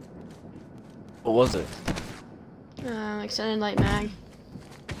 What was it? Extended light mag.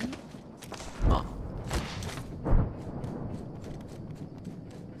 Oh.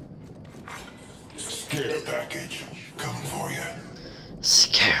 Care package coming for you.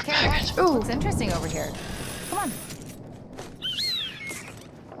 Scare Care package. package. Ooh. Looks interesting over here. Come on.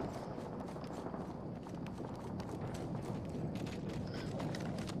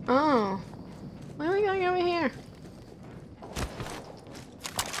 Oh. Why are we going over here?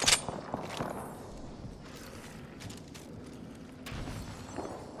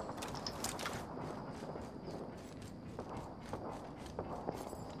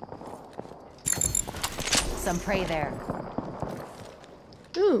 Some prey there.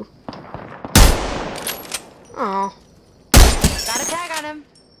 Ooh. Oh. Got a tag on him.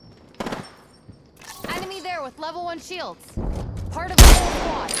 Enemy there with level 1 shields. Part of the whole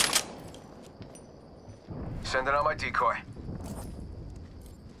squad. Sending out my decoy.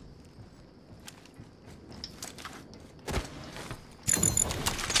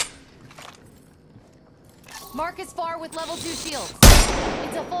 Mark is far with level 2 shields.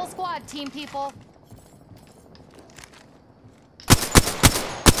 It's a full squad, team people.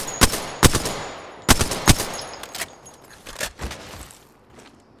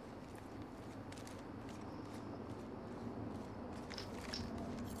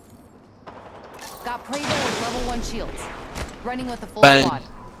 Got prey there with level 1 shields. Running with a full Bang. squad.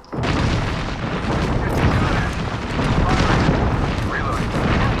 Reloading.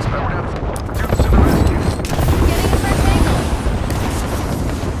 Powered up. Dudes to the rescue. Getting a fresh angle.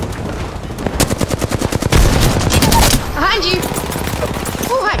 Behind you!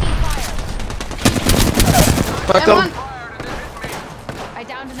 Oh, hi! Back Everyone! up. Fired and it hit me. I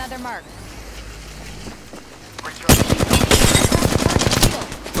downed another mark. Recharge. Shield.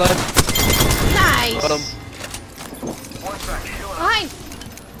 Left. Nice! Got him. 1 sec. Healing up. Behind!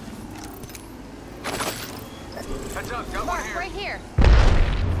 Heads up. Got one Mark, here. right here.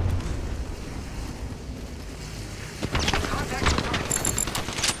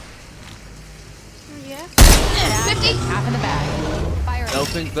 Yeah. Down. 50! Half in the bag. Fire. I don't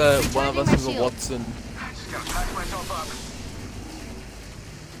think that one of us Recharging is my a shield. Watson. Just gotta patch myself up.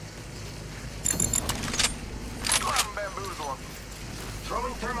 Come on, bamboozle 'em.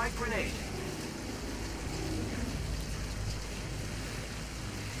 Throwing thermite grenade.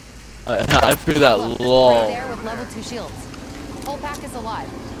 I threw that Look, right long. there with level 2 shields. Whole pack is alive.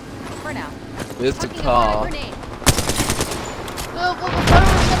 For now. There's the Tucking in one car. grenade. Go, go, go,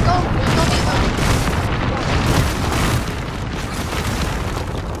 go, go,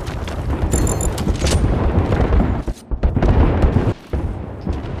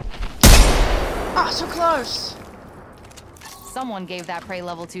 Ah, so close. Someone gave that prey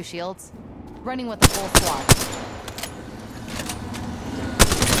level 2 shields. Running with a full squad.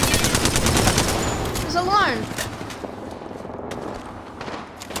 He's alone.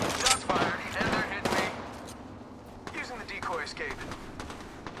 Shots fired, and they're hitting me. Using the decoy escape.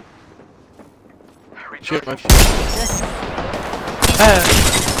 Shoot my Recharging. shit. Ah,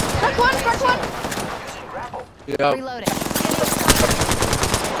 Crack one, crack one. Using grapple. yeah, Reloading.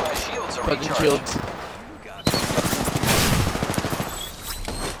 My shields are fucking recharged. shields.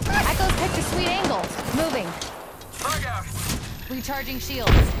 Echo's picked a sweet angle. Moving. Frag out. Recharging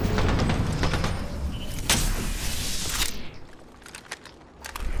shields.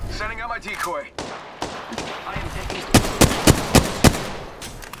 Sending out my decoy. I am taking.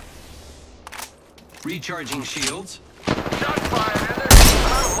 Recharging shields. Shots fired, and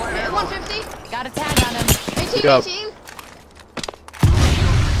they're out of light Hit ammo. 150. Got a tag on him. 18, Yup. 18.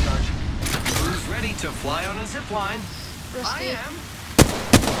 Recharge. Who's ready to fly on a zip line? I Risky. am.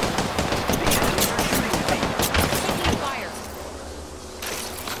 Taking fire.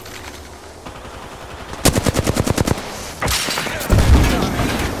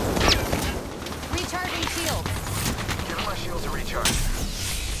 Recharging shields. Giving my shields a recharge.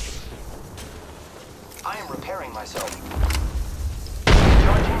 I am repairing myself.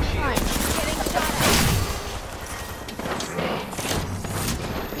 Recharging shield. Fine. Getting shot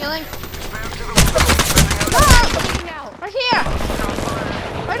Healing. Spam to the window. Sending out Ah! at. Bleeding out. Right here. shots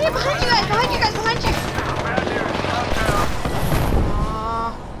fired. Right here, behind you guys, behind you guys, behind you. Bad news. Shot down. Aw.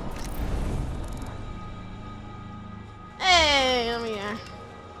 Hey, let me there.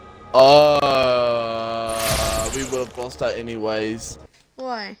 We would have lost that anyways.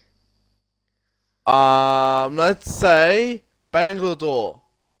 Why? Let's say Bangalore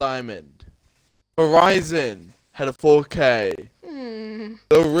Diamond. Horizon had a 4K. Hmm.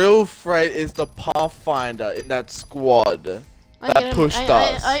 The real threat is the Pathfinder in that squad. That pushed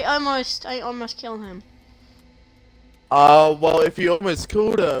us. I almost killed him. Well, if you almost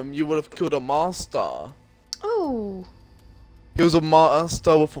killed him, you would have killed a master. Ooh. He was a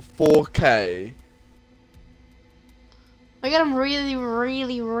master with a 4K. I got him really,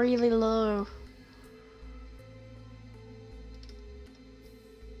 really, really low.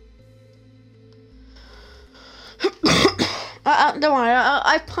 Don't worry,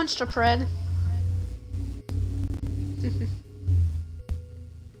 I punched a pred.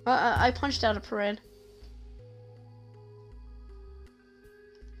 I punched out a pred.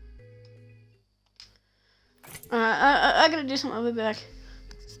 I gotta do something, I'll be back.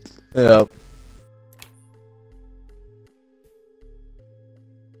 Yeah.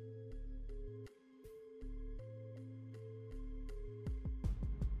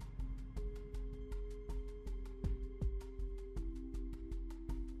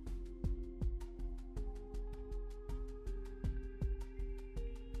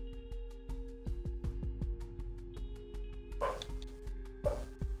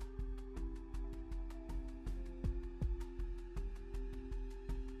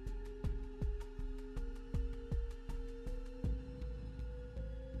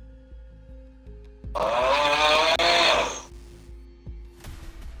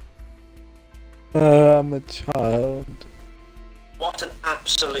 I'm a child. What an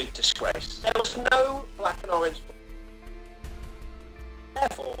absolute disgrace. There was no black and orange.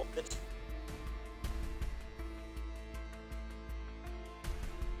 Therefore, it's...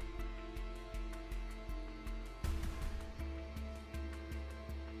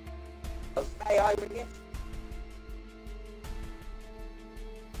 May I ring it?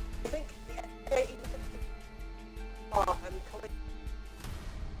 I think the and coming...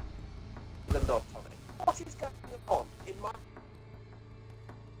 The nod, Tommy. What is going on in my...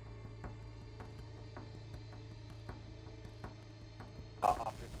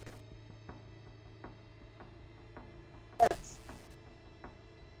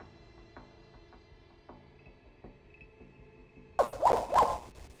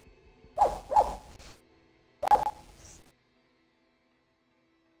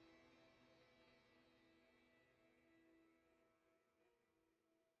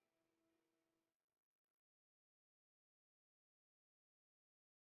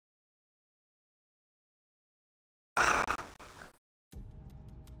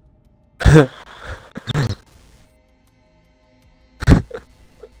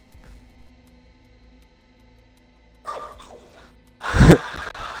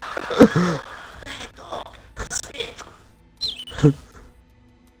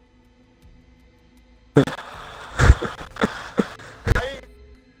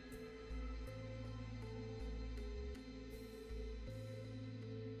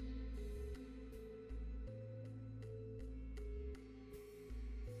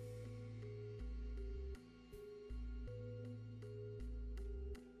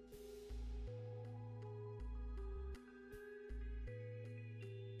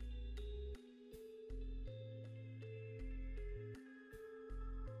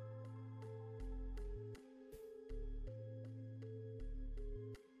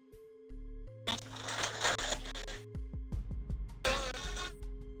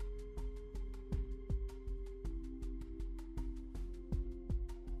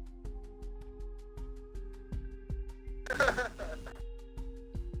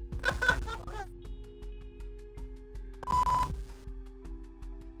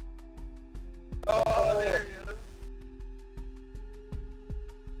 Oh, there you go.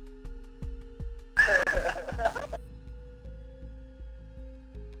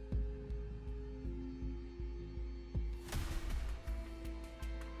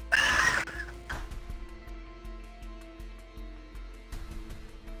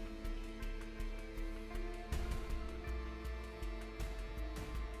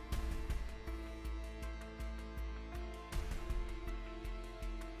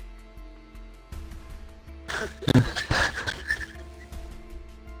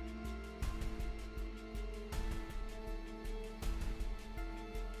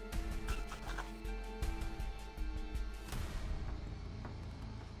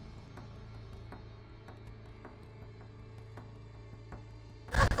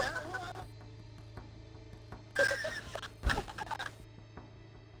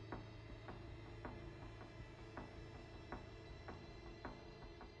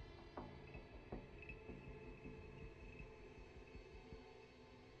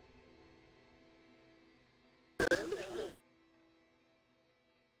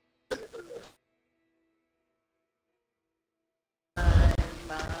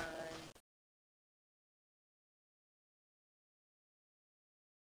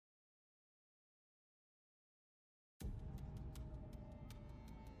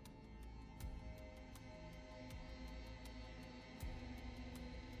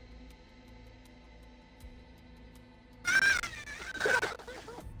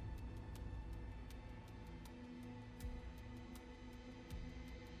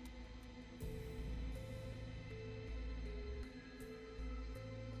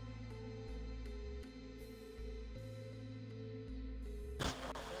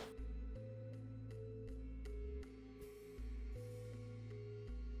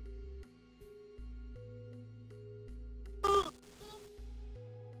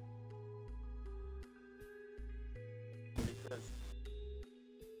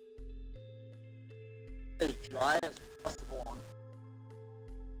 As dry as possible on.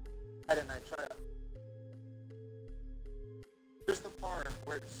 I don't know, try it. Just the part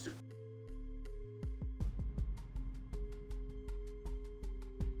where it's super.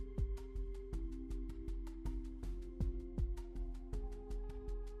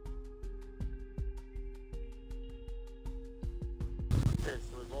 Okay,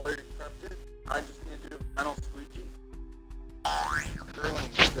 so we've already prepped it. I just need to do a final squeegee. Curling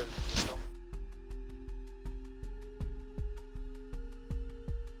the film.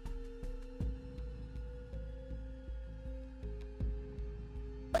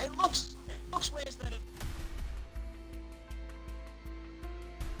 It looks ways that it.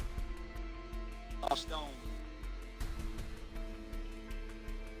 Oh, stone.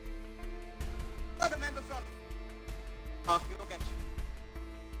 Look, remember from. Oh, you look at you.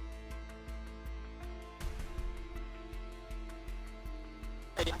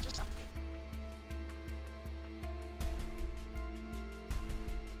 Hey, I just.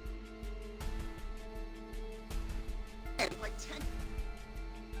 Hey, like 10.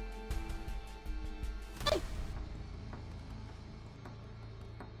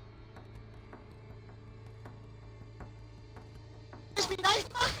 Be nice,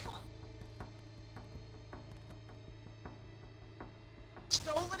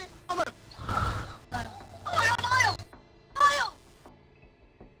 stolen it. I'm gonna. Miles!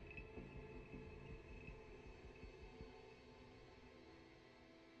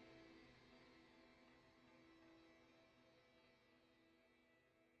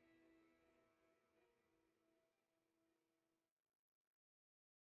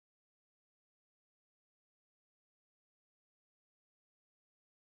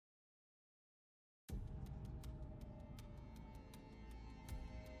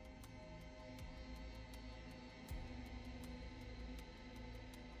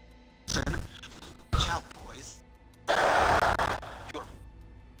 Ciao, boys.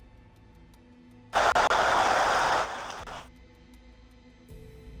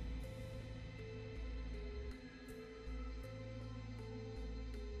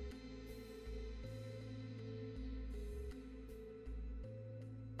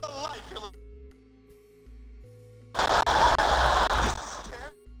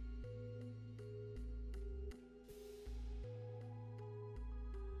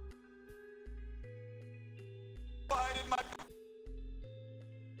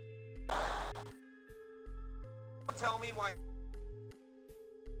 Tell me why.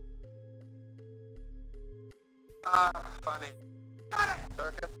 Funny.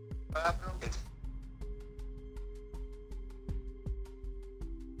 Circuit. Bathroom.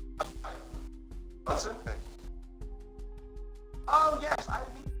 What's it? Oh yes, I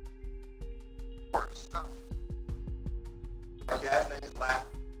mean. Of course. Okay, I think it's laugh.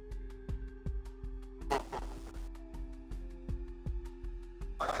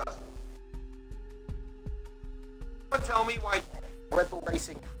 My cousin. Tell me why Red Bull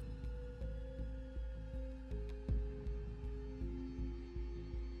Racing.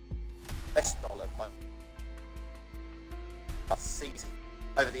 Let's not let my season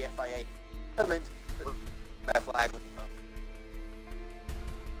over the FIA. Tournament, their flag with them.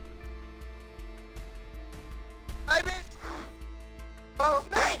 I mean, oh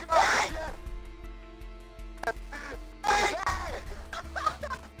my God!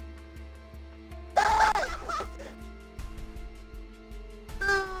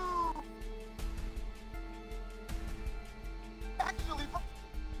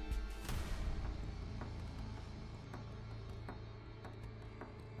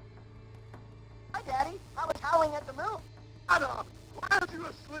 Daddy, I was howling at the moon. Shut up! Why aren't you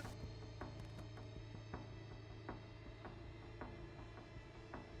asleep?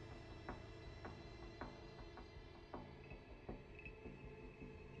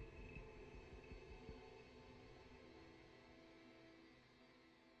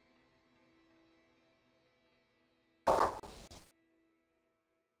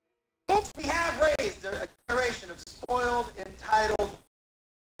 We have raised a generation of spoiled, entitled.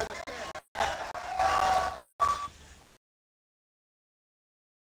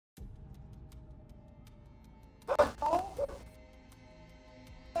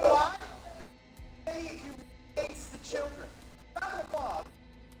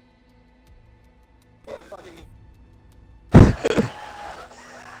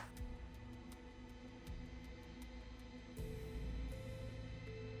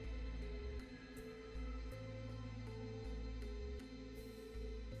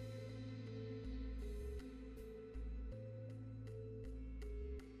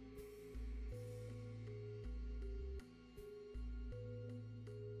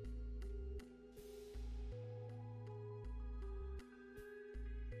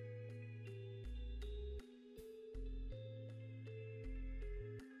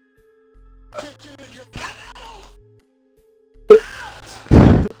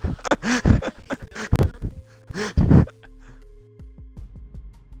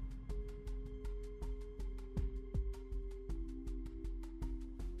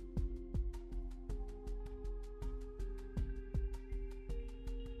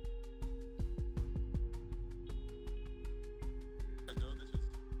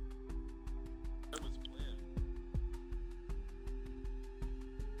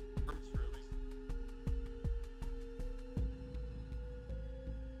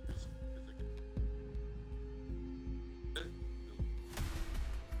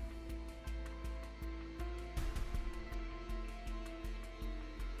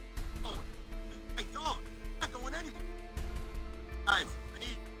 Hey, dog! Not going anywhere! Guys, I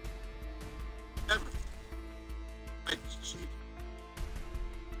need... everything. It's cheap.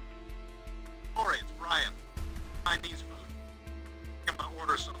 Sorry, it's Brian. Chinese food. I'm gonna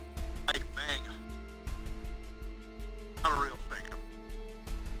order some like bang. Not a real thing.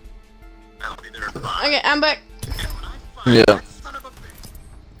 I'll be there in 5. Okay, I'm back. And when I find Yeah. that son of a bitch,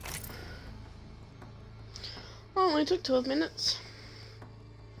 Oh, only took 12 minutes.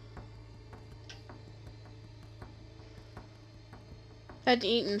 I hadn't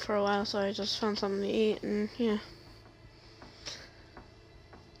eaten for a while, so I just found something to eat, and yeah.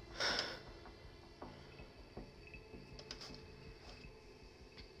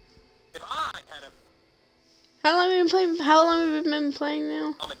 if I had a How long have we been playing? How long have we been playing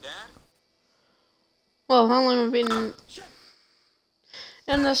now? mom and dad, Well, how long have we been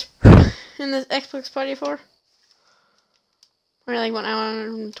in this Xbox party for? Or like 1 hour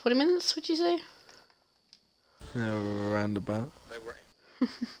and 20 minutes? Would you say? Yeah, roundabout. they were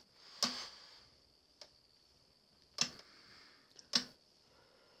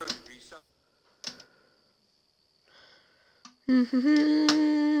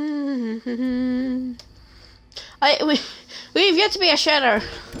We've yet to be a shadow.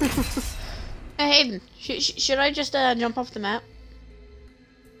 Hey Hayden, should I just jump off the map?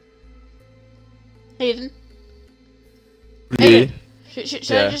 Hayden? Yeah. Hayden, should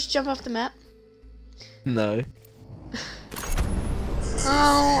Yeah. I just jump off the map? No.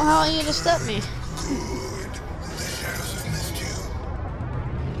 Oh, how are you to stop me?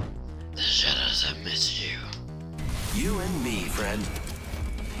 The shadows have missed you. You and me, friend.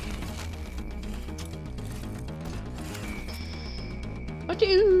 What do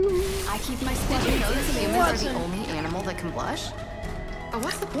you? I keep my squad. Did you know that humans are the only animal that can blush? Oh,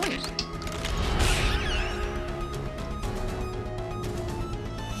 what's the point?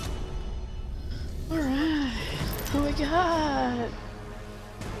 Alright. What we got?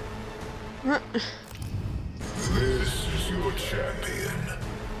 This is your champion.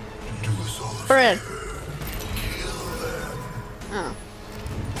 Do us all a Fred. favor. Kill them. Oh.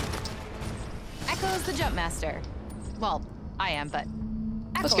 Echo's the jump master. Well, I am, but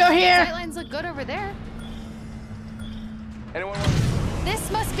Let's go here. Sightlines look good over there. Anyone want?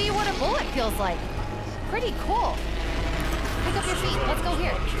 This must be what a bullet feels like. Pretty cool. Pick up your feet. Let's go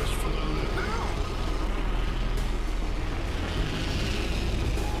here. Just for the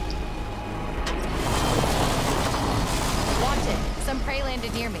Watch it. Some prey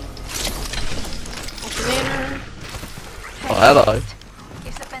landed near me. Commander. Oh, hello.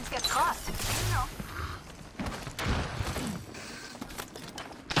 If the fence gets crossed, you know.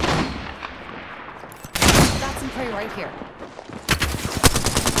 Got some prey right here.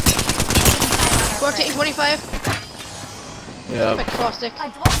 14, 25. Yeah. Quick cross stick. I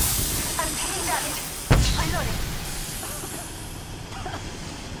blocked. I'm taking damage. I'm loading.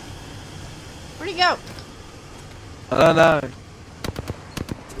 Where'd he go? I don't know.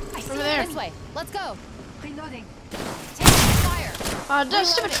 I see Over there. This way. Let's go. Reloading. Taking fire. That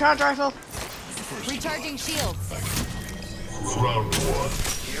stupid charge rifle. Recharging shields. round one.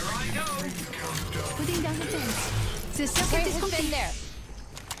 Here I go. Countdown. Putting down the fence. The Prey circuit is has been complete. there.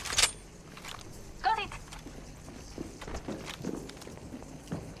 Got it.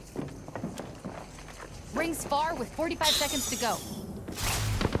 Rings far with 45 seconds to go.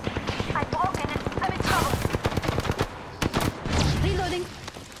 I'm broken. I'm in trouble. Reloading.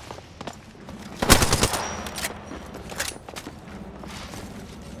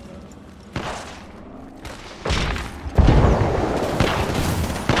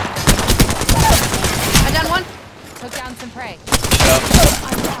 I done one. Took down some prey. Yeah.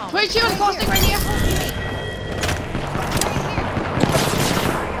 I'm down. 22 on cross stick right here.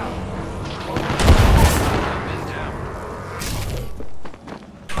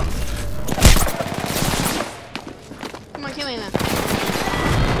 Come on, kill me then.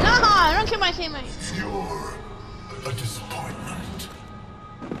 No, don't kill my teammate. You're a disappointment.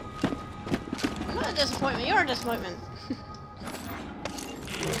 a disappointment. You're a disappointment.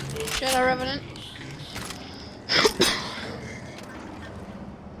 Shadow Revenant.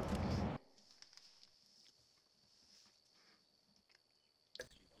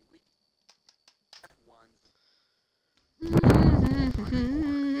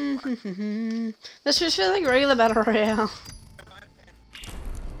 This just feels like regular battle royale.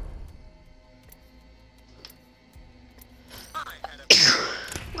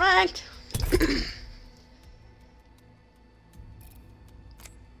 Ranked.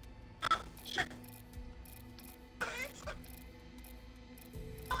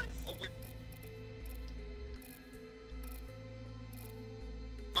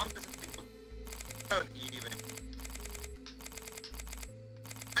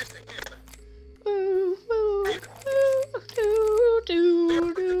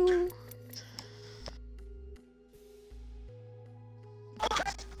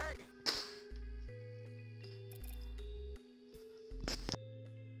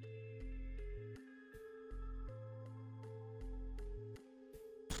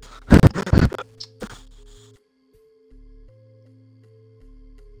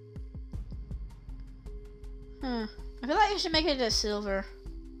 I feel like I should make it a silver.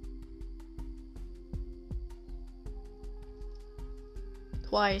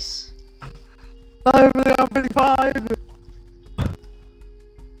 Twice. I'm 55!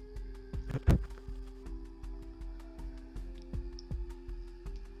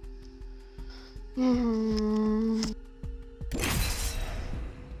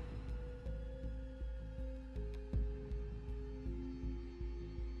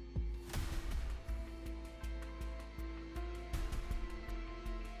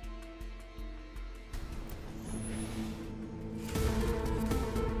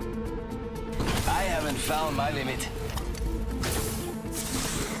 Found my limit.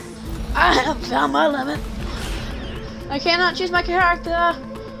 I have found my limit. I cannot choose my character.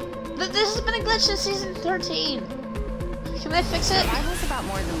 This has been a glitch since season 13. Can they fix it? Survival's about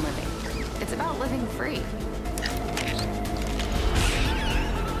more than living. It's about living free.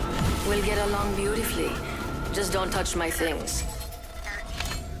 We'll get along beautifully. Just don't touch my things.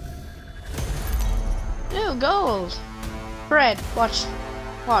 Ooh, gold. Bread. Watch.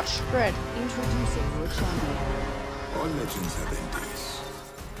 Watch. Bread. Introducing All legends have endings.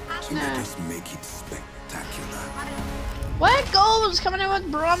 So let us make it spectacular. Why are golds coming in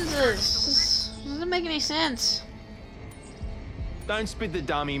with bronzes? This doesn't make any sense. Don't spit the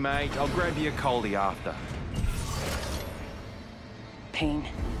dummy, mate. I'll grab you a coldie after. pain,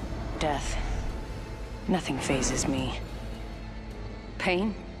 death. Nothing phases me.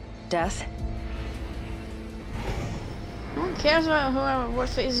 Pain, death. No one cares about whoever, what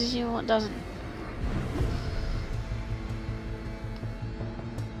phases you and what doesn't.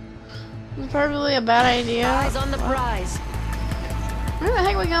 It's probably a bad idea. Eyes on the prize. Where the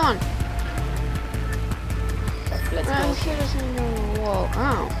heck are we going? Let's go. Shoot us into the wall.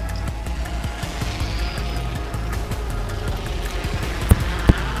 Oh.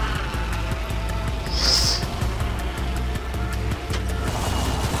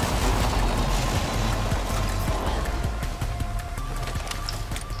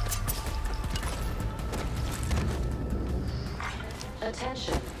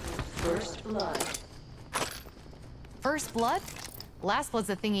 Attention. First blood. First blood? Last blood's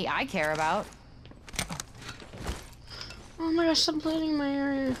the thingy I care about. Oh my gosh, I'm bleeding my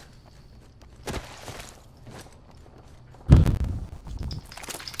area.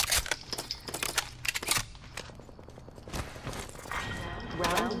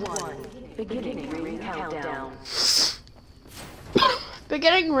 Round 1. Beginning ring countdown.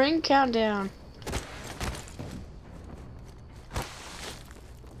 Beginning ring countdown.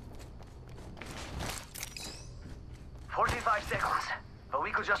 But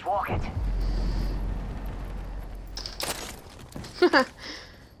we could just walk it.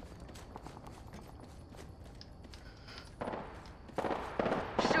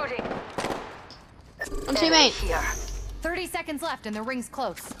 Shooting. I'm teammate. 30 seconds left and the ring's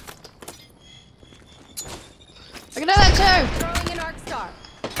close. I can do that too. Throwing an arc star.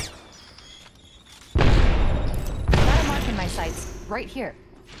 Got a mark in my sights. Right here.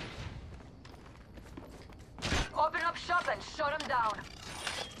 Open up shop and shut him down.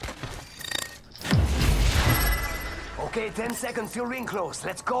 Okay, 10 seconds till ring close.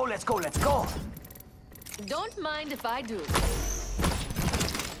 Let's go, let's go, let's go. Don't mind if I do.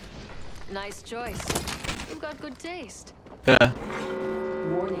 Nice choice. You've got good taste. Yeah.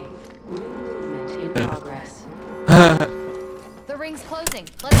 Warning. Ring movement in progress. The ring's closing.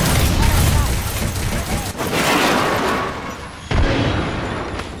 Let's head outside.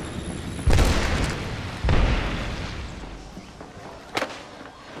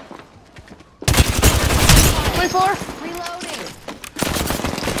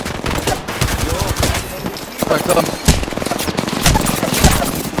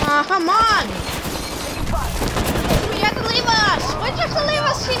 Come on! You have to leave us! Why'd you have to leave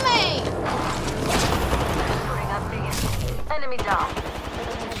us, teammate? Enemy down.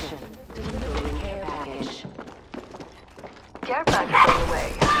 Care package on the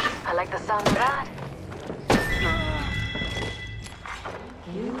way. I like the sound of that.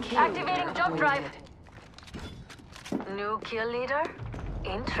 Activating jump drive. New kill leader?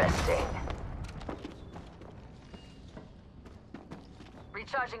 Interesting.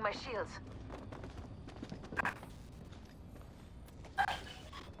 Recharging my shields.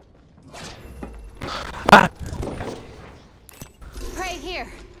 Right here.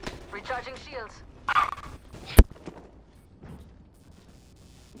 Recharging shields.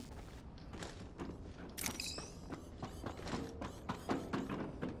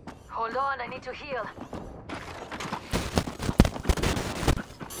 Hold on, I need to heal.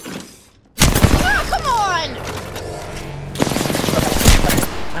 Oh, come on!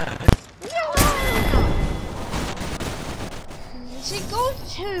 Is it go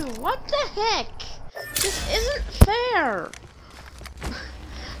to? What the heck? This isn't fair.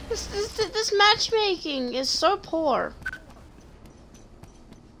 This matchmaking is so poor.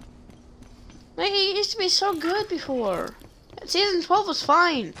 Like, it used to be so good before. Season 12 was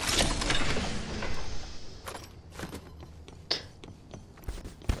fine.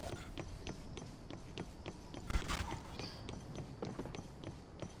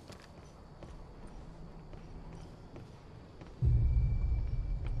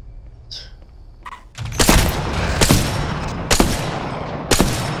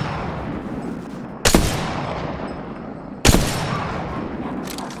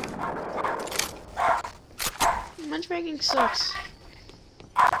 Matchmaking sucks.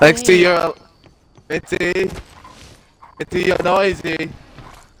 Lexi, you're... Mitty, you're noisy.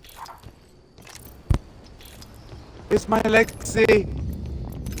 It's my Lexi. It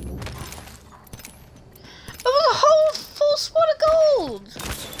was a whole full squad of gold!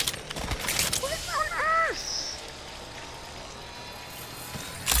 What on earth?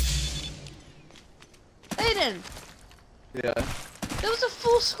 Aiden! Yeah. There was a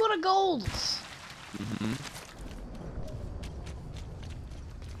full squad of golds. Mm-hmm.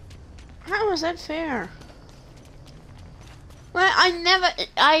 How was that fair? Well, I never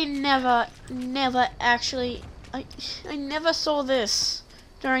actually, I never saw this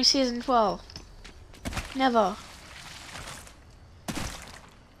during season 12. Never.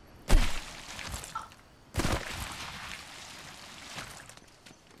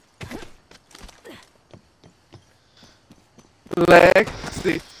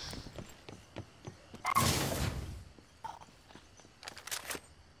 Lexi.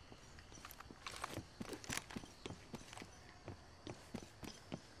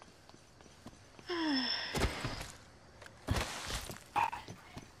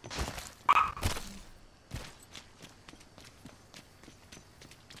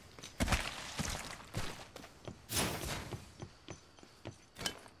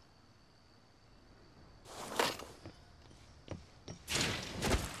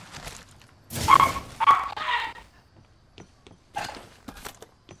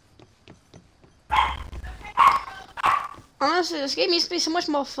 Honestly, this game used to be so much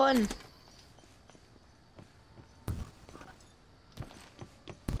more fun.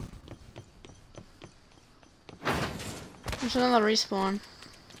 There's another respawn.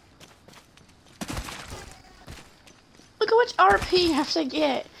 Look how much RP you have to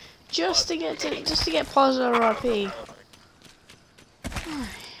get just to get positive RP.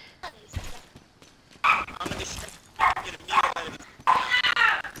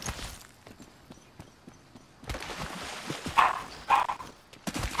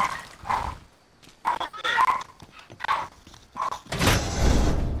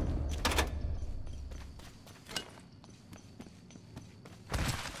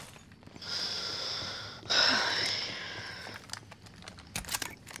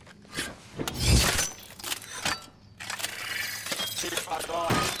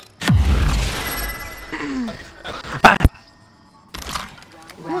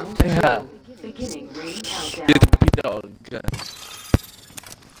 Yeah. Beginning ring countdown. You're the puppy dog.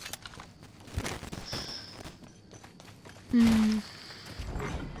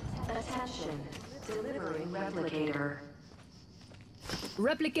 Attention. Delivering replicator.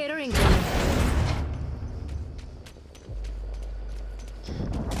 Replicator incoming.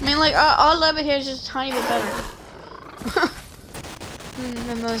 I mean, like, our level here is just a tiny bit better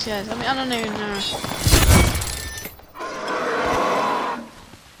than those guys. I mean, I don't even know.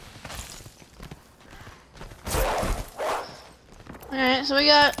 Alright, so we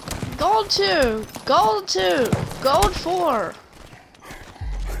got gold 2, gold 2, gold 4.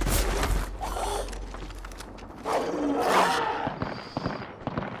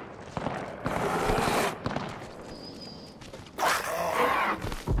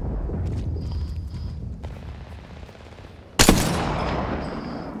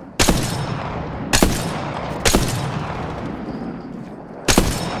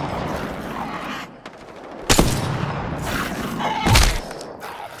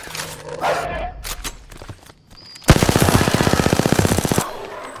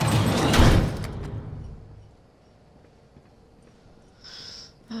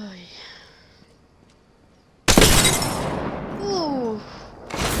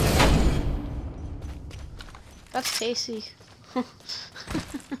 Casey. I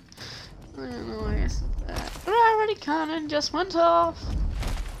don't know, I guess it's that. Gravity cannon just went off.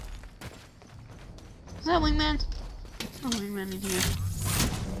 Is that wingman? Oh, wingman in here.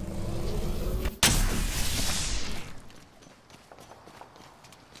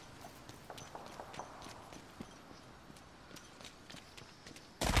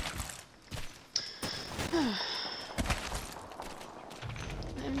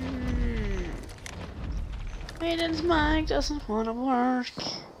 Maiden's mic doesn't want to work.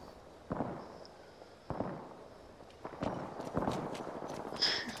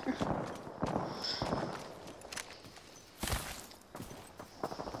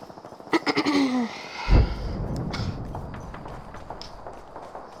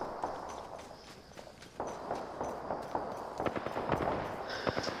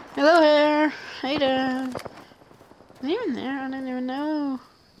 Hello there. Hey there. Is he even there? I don't even know.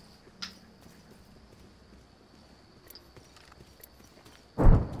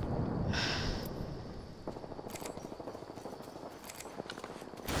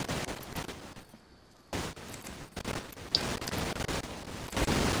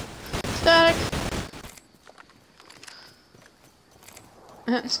 Static.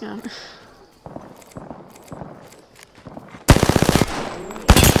 It's gone.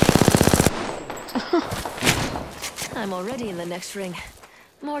 I'm already in the next ring.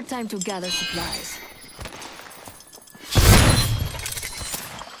 More time to gather supplies.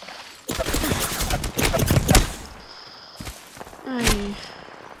 Ay.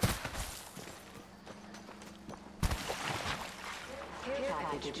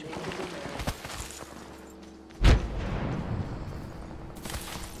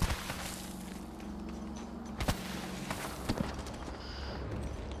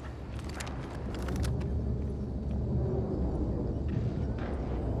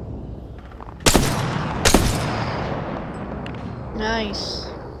 Nice.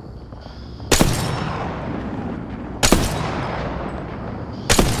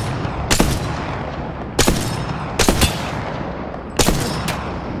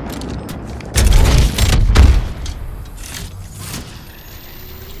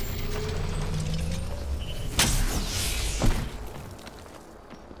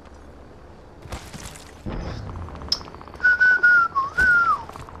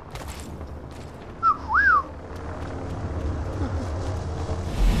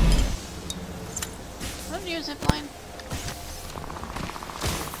 Zipline.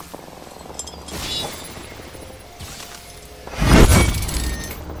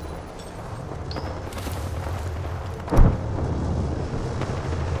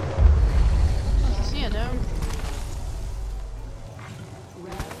 I can see it now.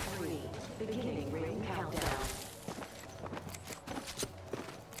 Round 3, beginning ring countdown.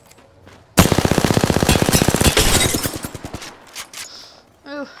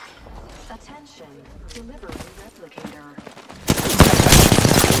 Ooh. Attention, delivering replicator.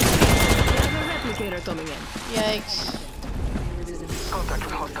 Replicator coming in. Yikes. Contact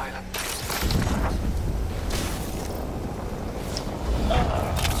with hostile.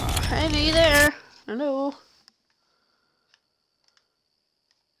 Hey there. Hello.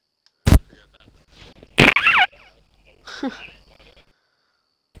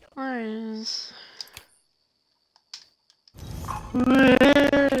 Where is...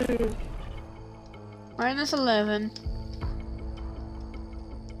 -11.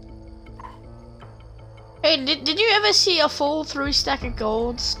 Hey, did you ever see a full 3 stack of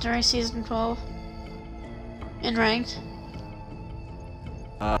golds during season 12? In ranked?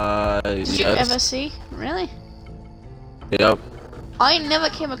 Did you ever see? Really? Yep. I never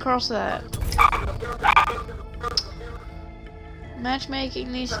came across that.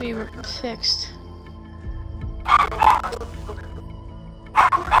 Matchmaking needs to be fixed.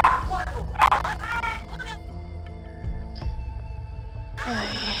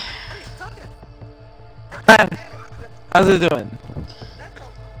 How's it doing?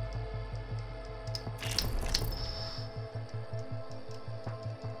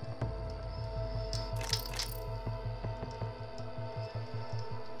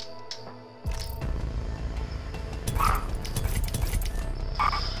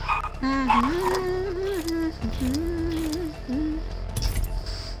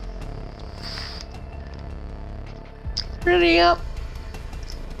 Ready up.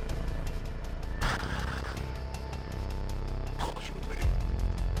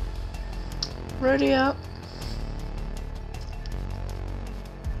 Ready up.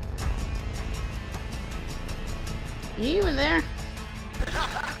 You even there?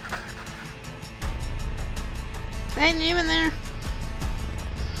 Ain't you even there?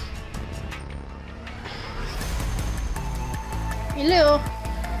 Hello.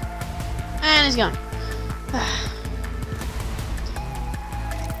 And he's gone.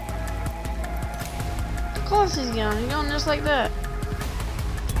 Of course he's gone. He's gone just like that.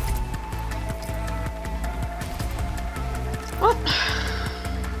 What?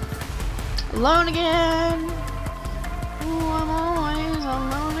 Alone again. Ooh, I'm always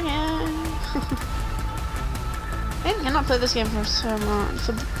alone again. I cannot play this game for so much.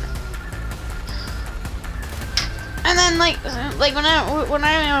 And then like when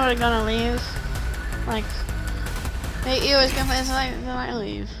I'm gonna leave, like you always gonna play this like then I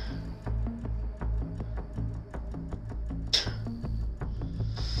leave.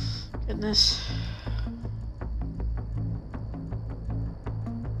 Goodness.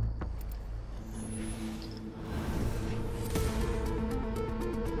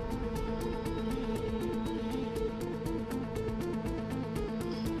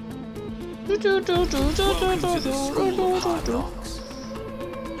 Welcome to the School of Hot Dogs.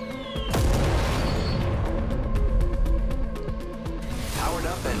 Powered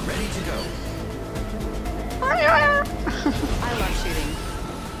up and ready to go. I love shooting.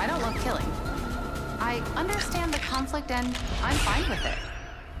 I don't love killing. I understand the conflict and I'm fine with it.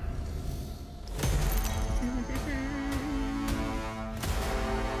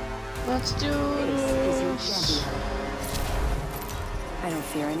 Let's do this. I don't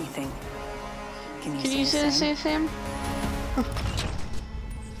fear anything. Can you say the same thing?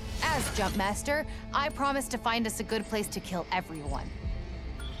 As Jumpmaster, I promise to find us a good place to kill everyone.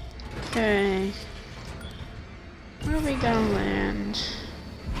 Okay. Where are we gonna land?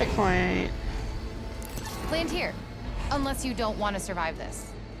 Checkpoint. Land here. Unless you don't want to survive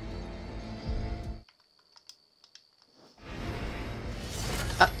this.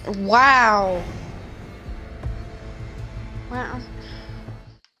 Wow. Wow.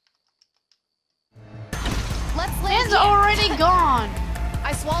 Let's land. It's already gone.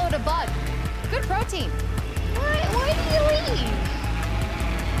 I swallowed a bug. Good protein. Why did you leave?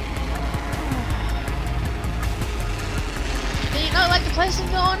 Did you not like the place is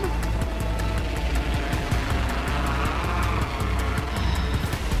gone?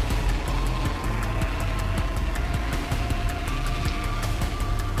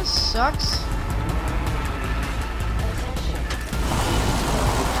 This sucks.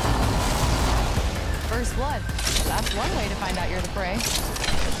 First blood. That's one way to find out you're the prey.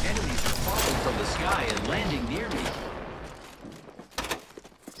 Enemies are falling from the sky and landing near me.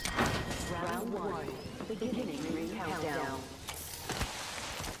 Round 1. Beginning ring countdown.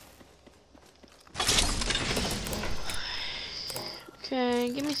 Okay,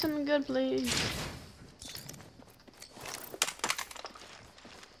 give me something good, please.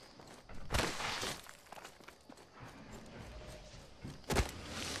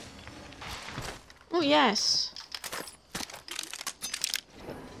 Oh, yes.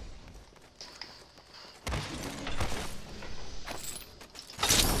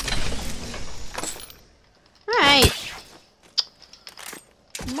 Right.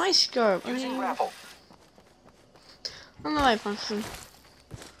 My scope. I Using mean, grapple. on the right function.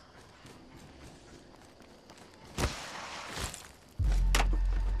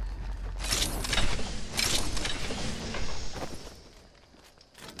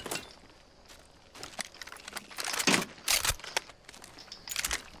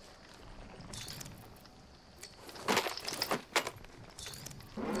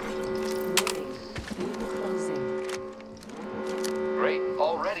 Great,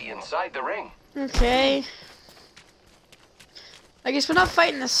 already inside the ring. Okay. I guess we're not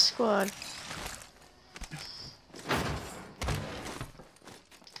fighting this squad.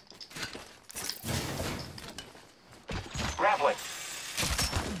 Grappling.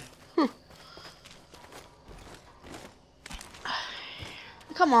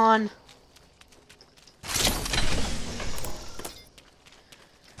 Come on.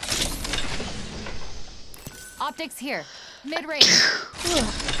 Optics here. Mid-range.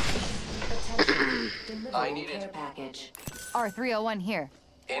 I need it. Care package. R301 here.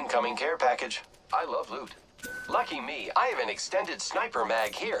 Incoming care package. I love loot. Lucky me, I have an extended sniper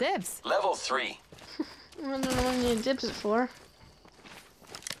mag here. Dibs. Level 3. I don't know what you need dips it for.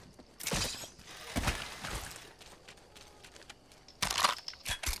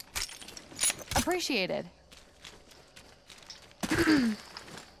 Appreciated.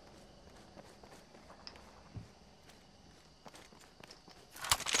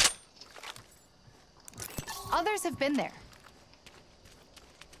 Others have been there.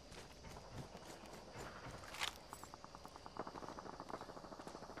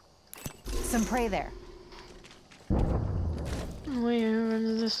 Some prey there. Way over in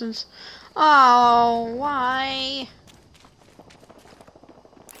the distance. Oh, why?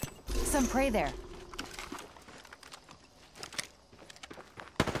 some prey there.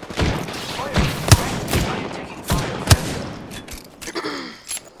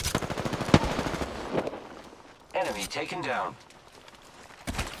 Enemy taken down.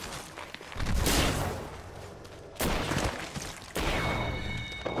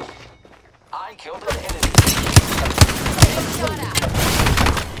 I killed an enemy. Shot out.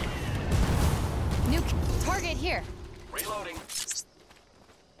 New target here. Reloading.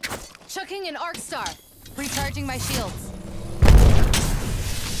 Chucking an arc star. Recharging my shields.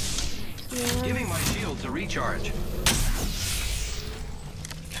 Giving my shields a recharge.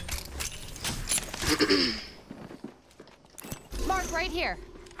 Mark right here.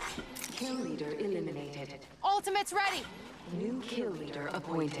 Kill leader eliminated. Ultimate's ready. New kill leader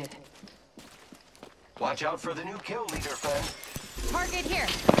appointed. Watch out for the new kill leader, friend. Target here.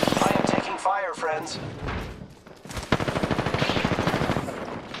 I am taking fire, friends.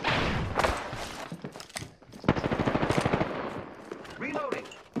 Reloading.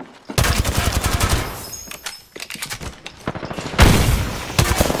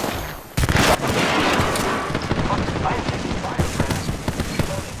 I am taking fire, friends.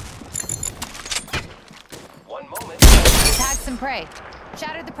 Reloading. One moment. Tag some prey.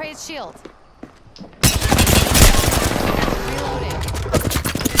 Shattered the prey's shield. Reloading.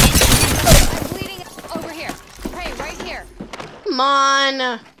 I'm bleeding. Over here. Prey right here. Come on!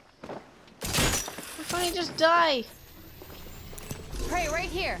 Why can't I just die? Prey right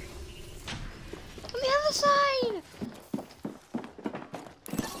here. On the other side!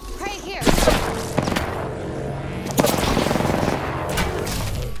 Prey here.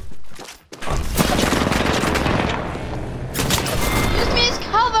 Use me as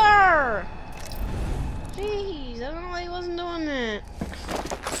cover! Jeez, I don't know why he wasn't doing that.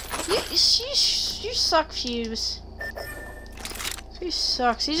 You suck, Fuse. He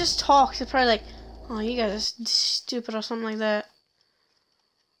sucks. He just talks. He's probably like, oh, you guys are stupid or something like that.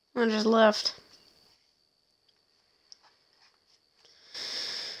 And just left.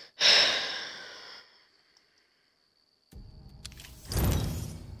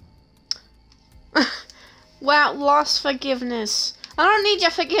 Wow, lost forgiveness. I don't need your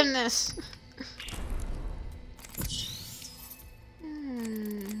forgiveness.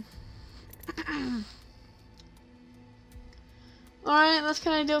 Alright, that's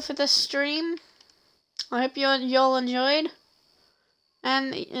gonna do it for this stream. I hope y'all enjoyed.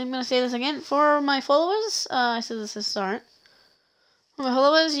 And I'm gonna say this again, for my followers, I said this at the start. For my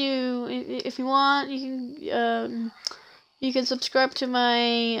followers, if you want, you can subscribe to my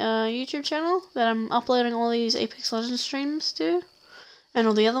YouTube channel that I'm uploading all these Apex Legends streams to, and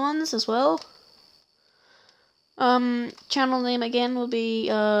all the other ones as well. Channel name again will be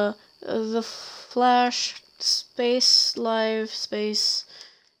The Flash Space Live Space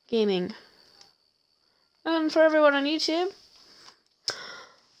Gaming. And for everyone on YouTube,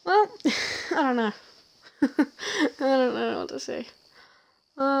 well, I don't know. I don't know what to say.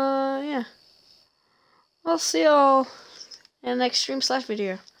 Yeah. I'll see y'all in the next stream /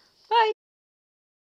 video.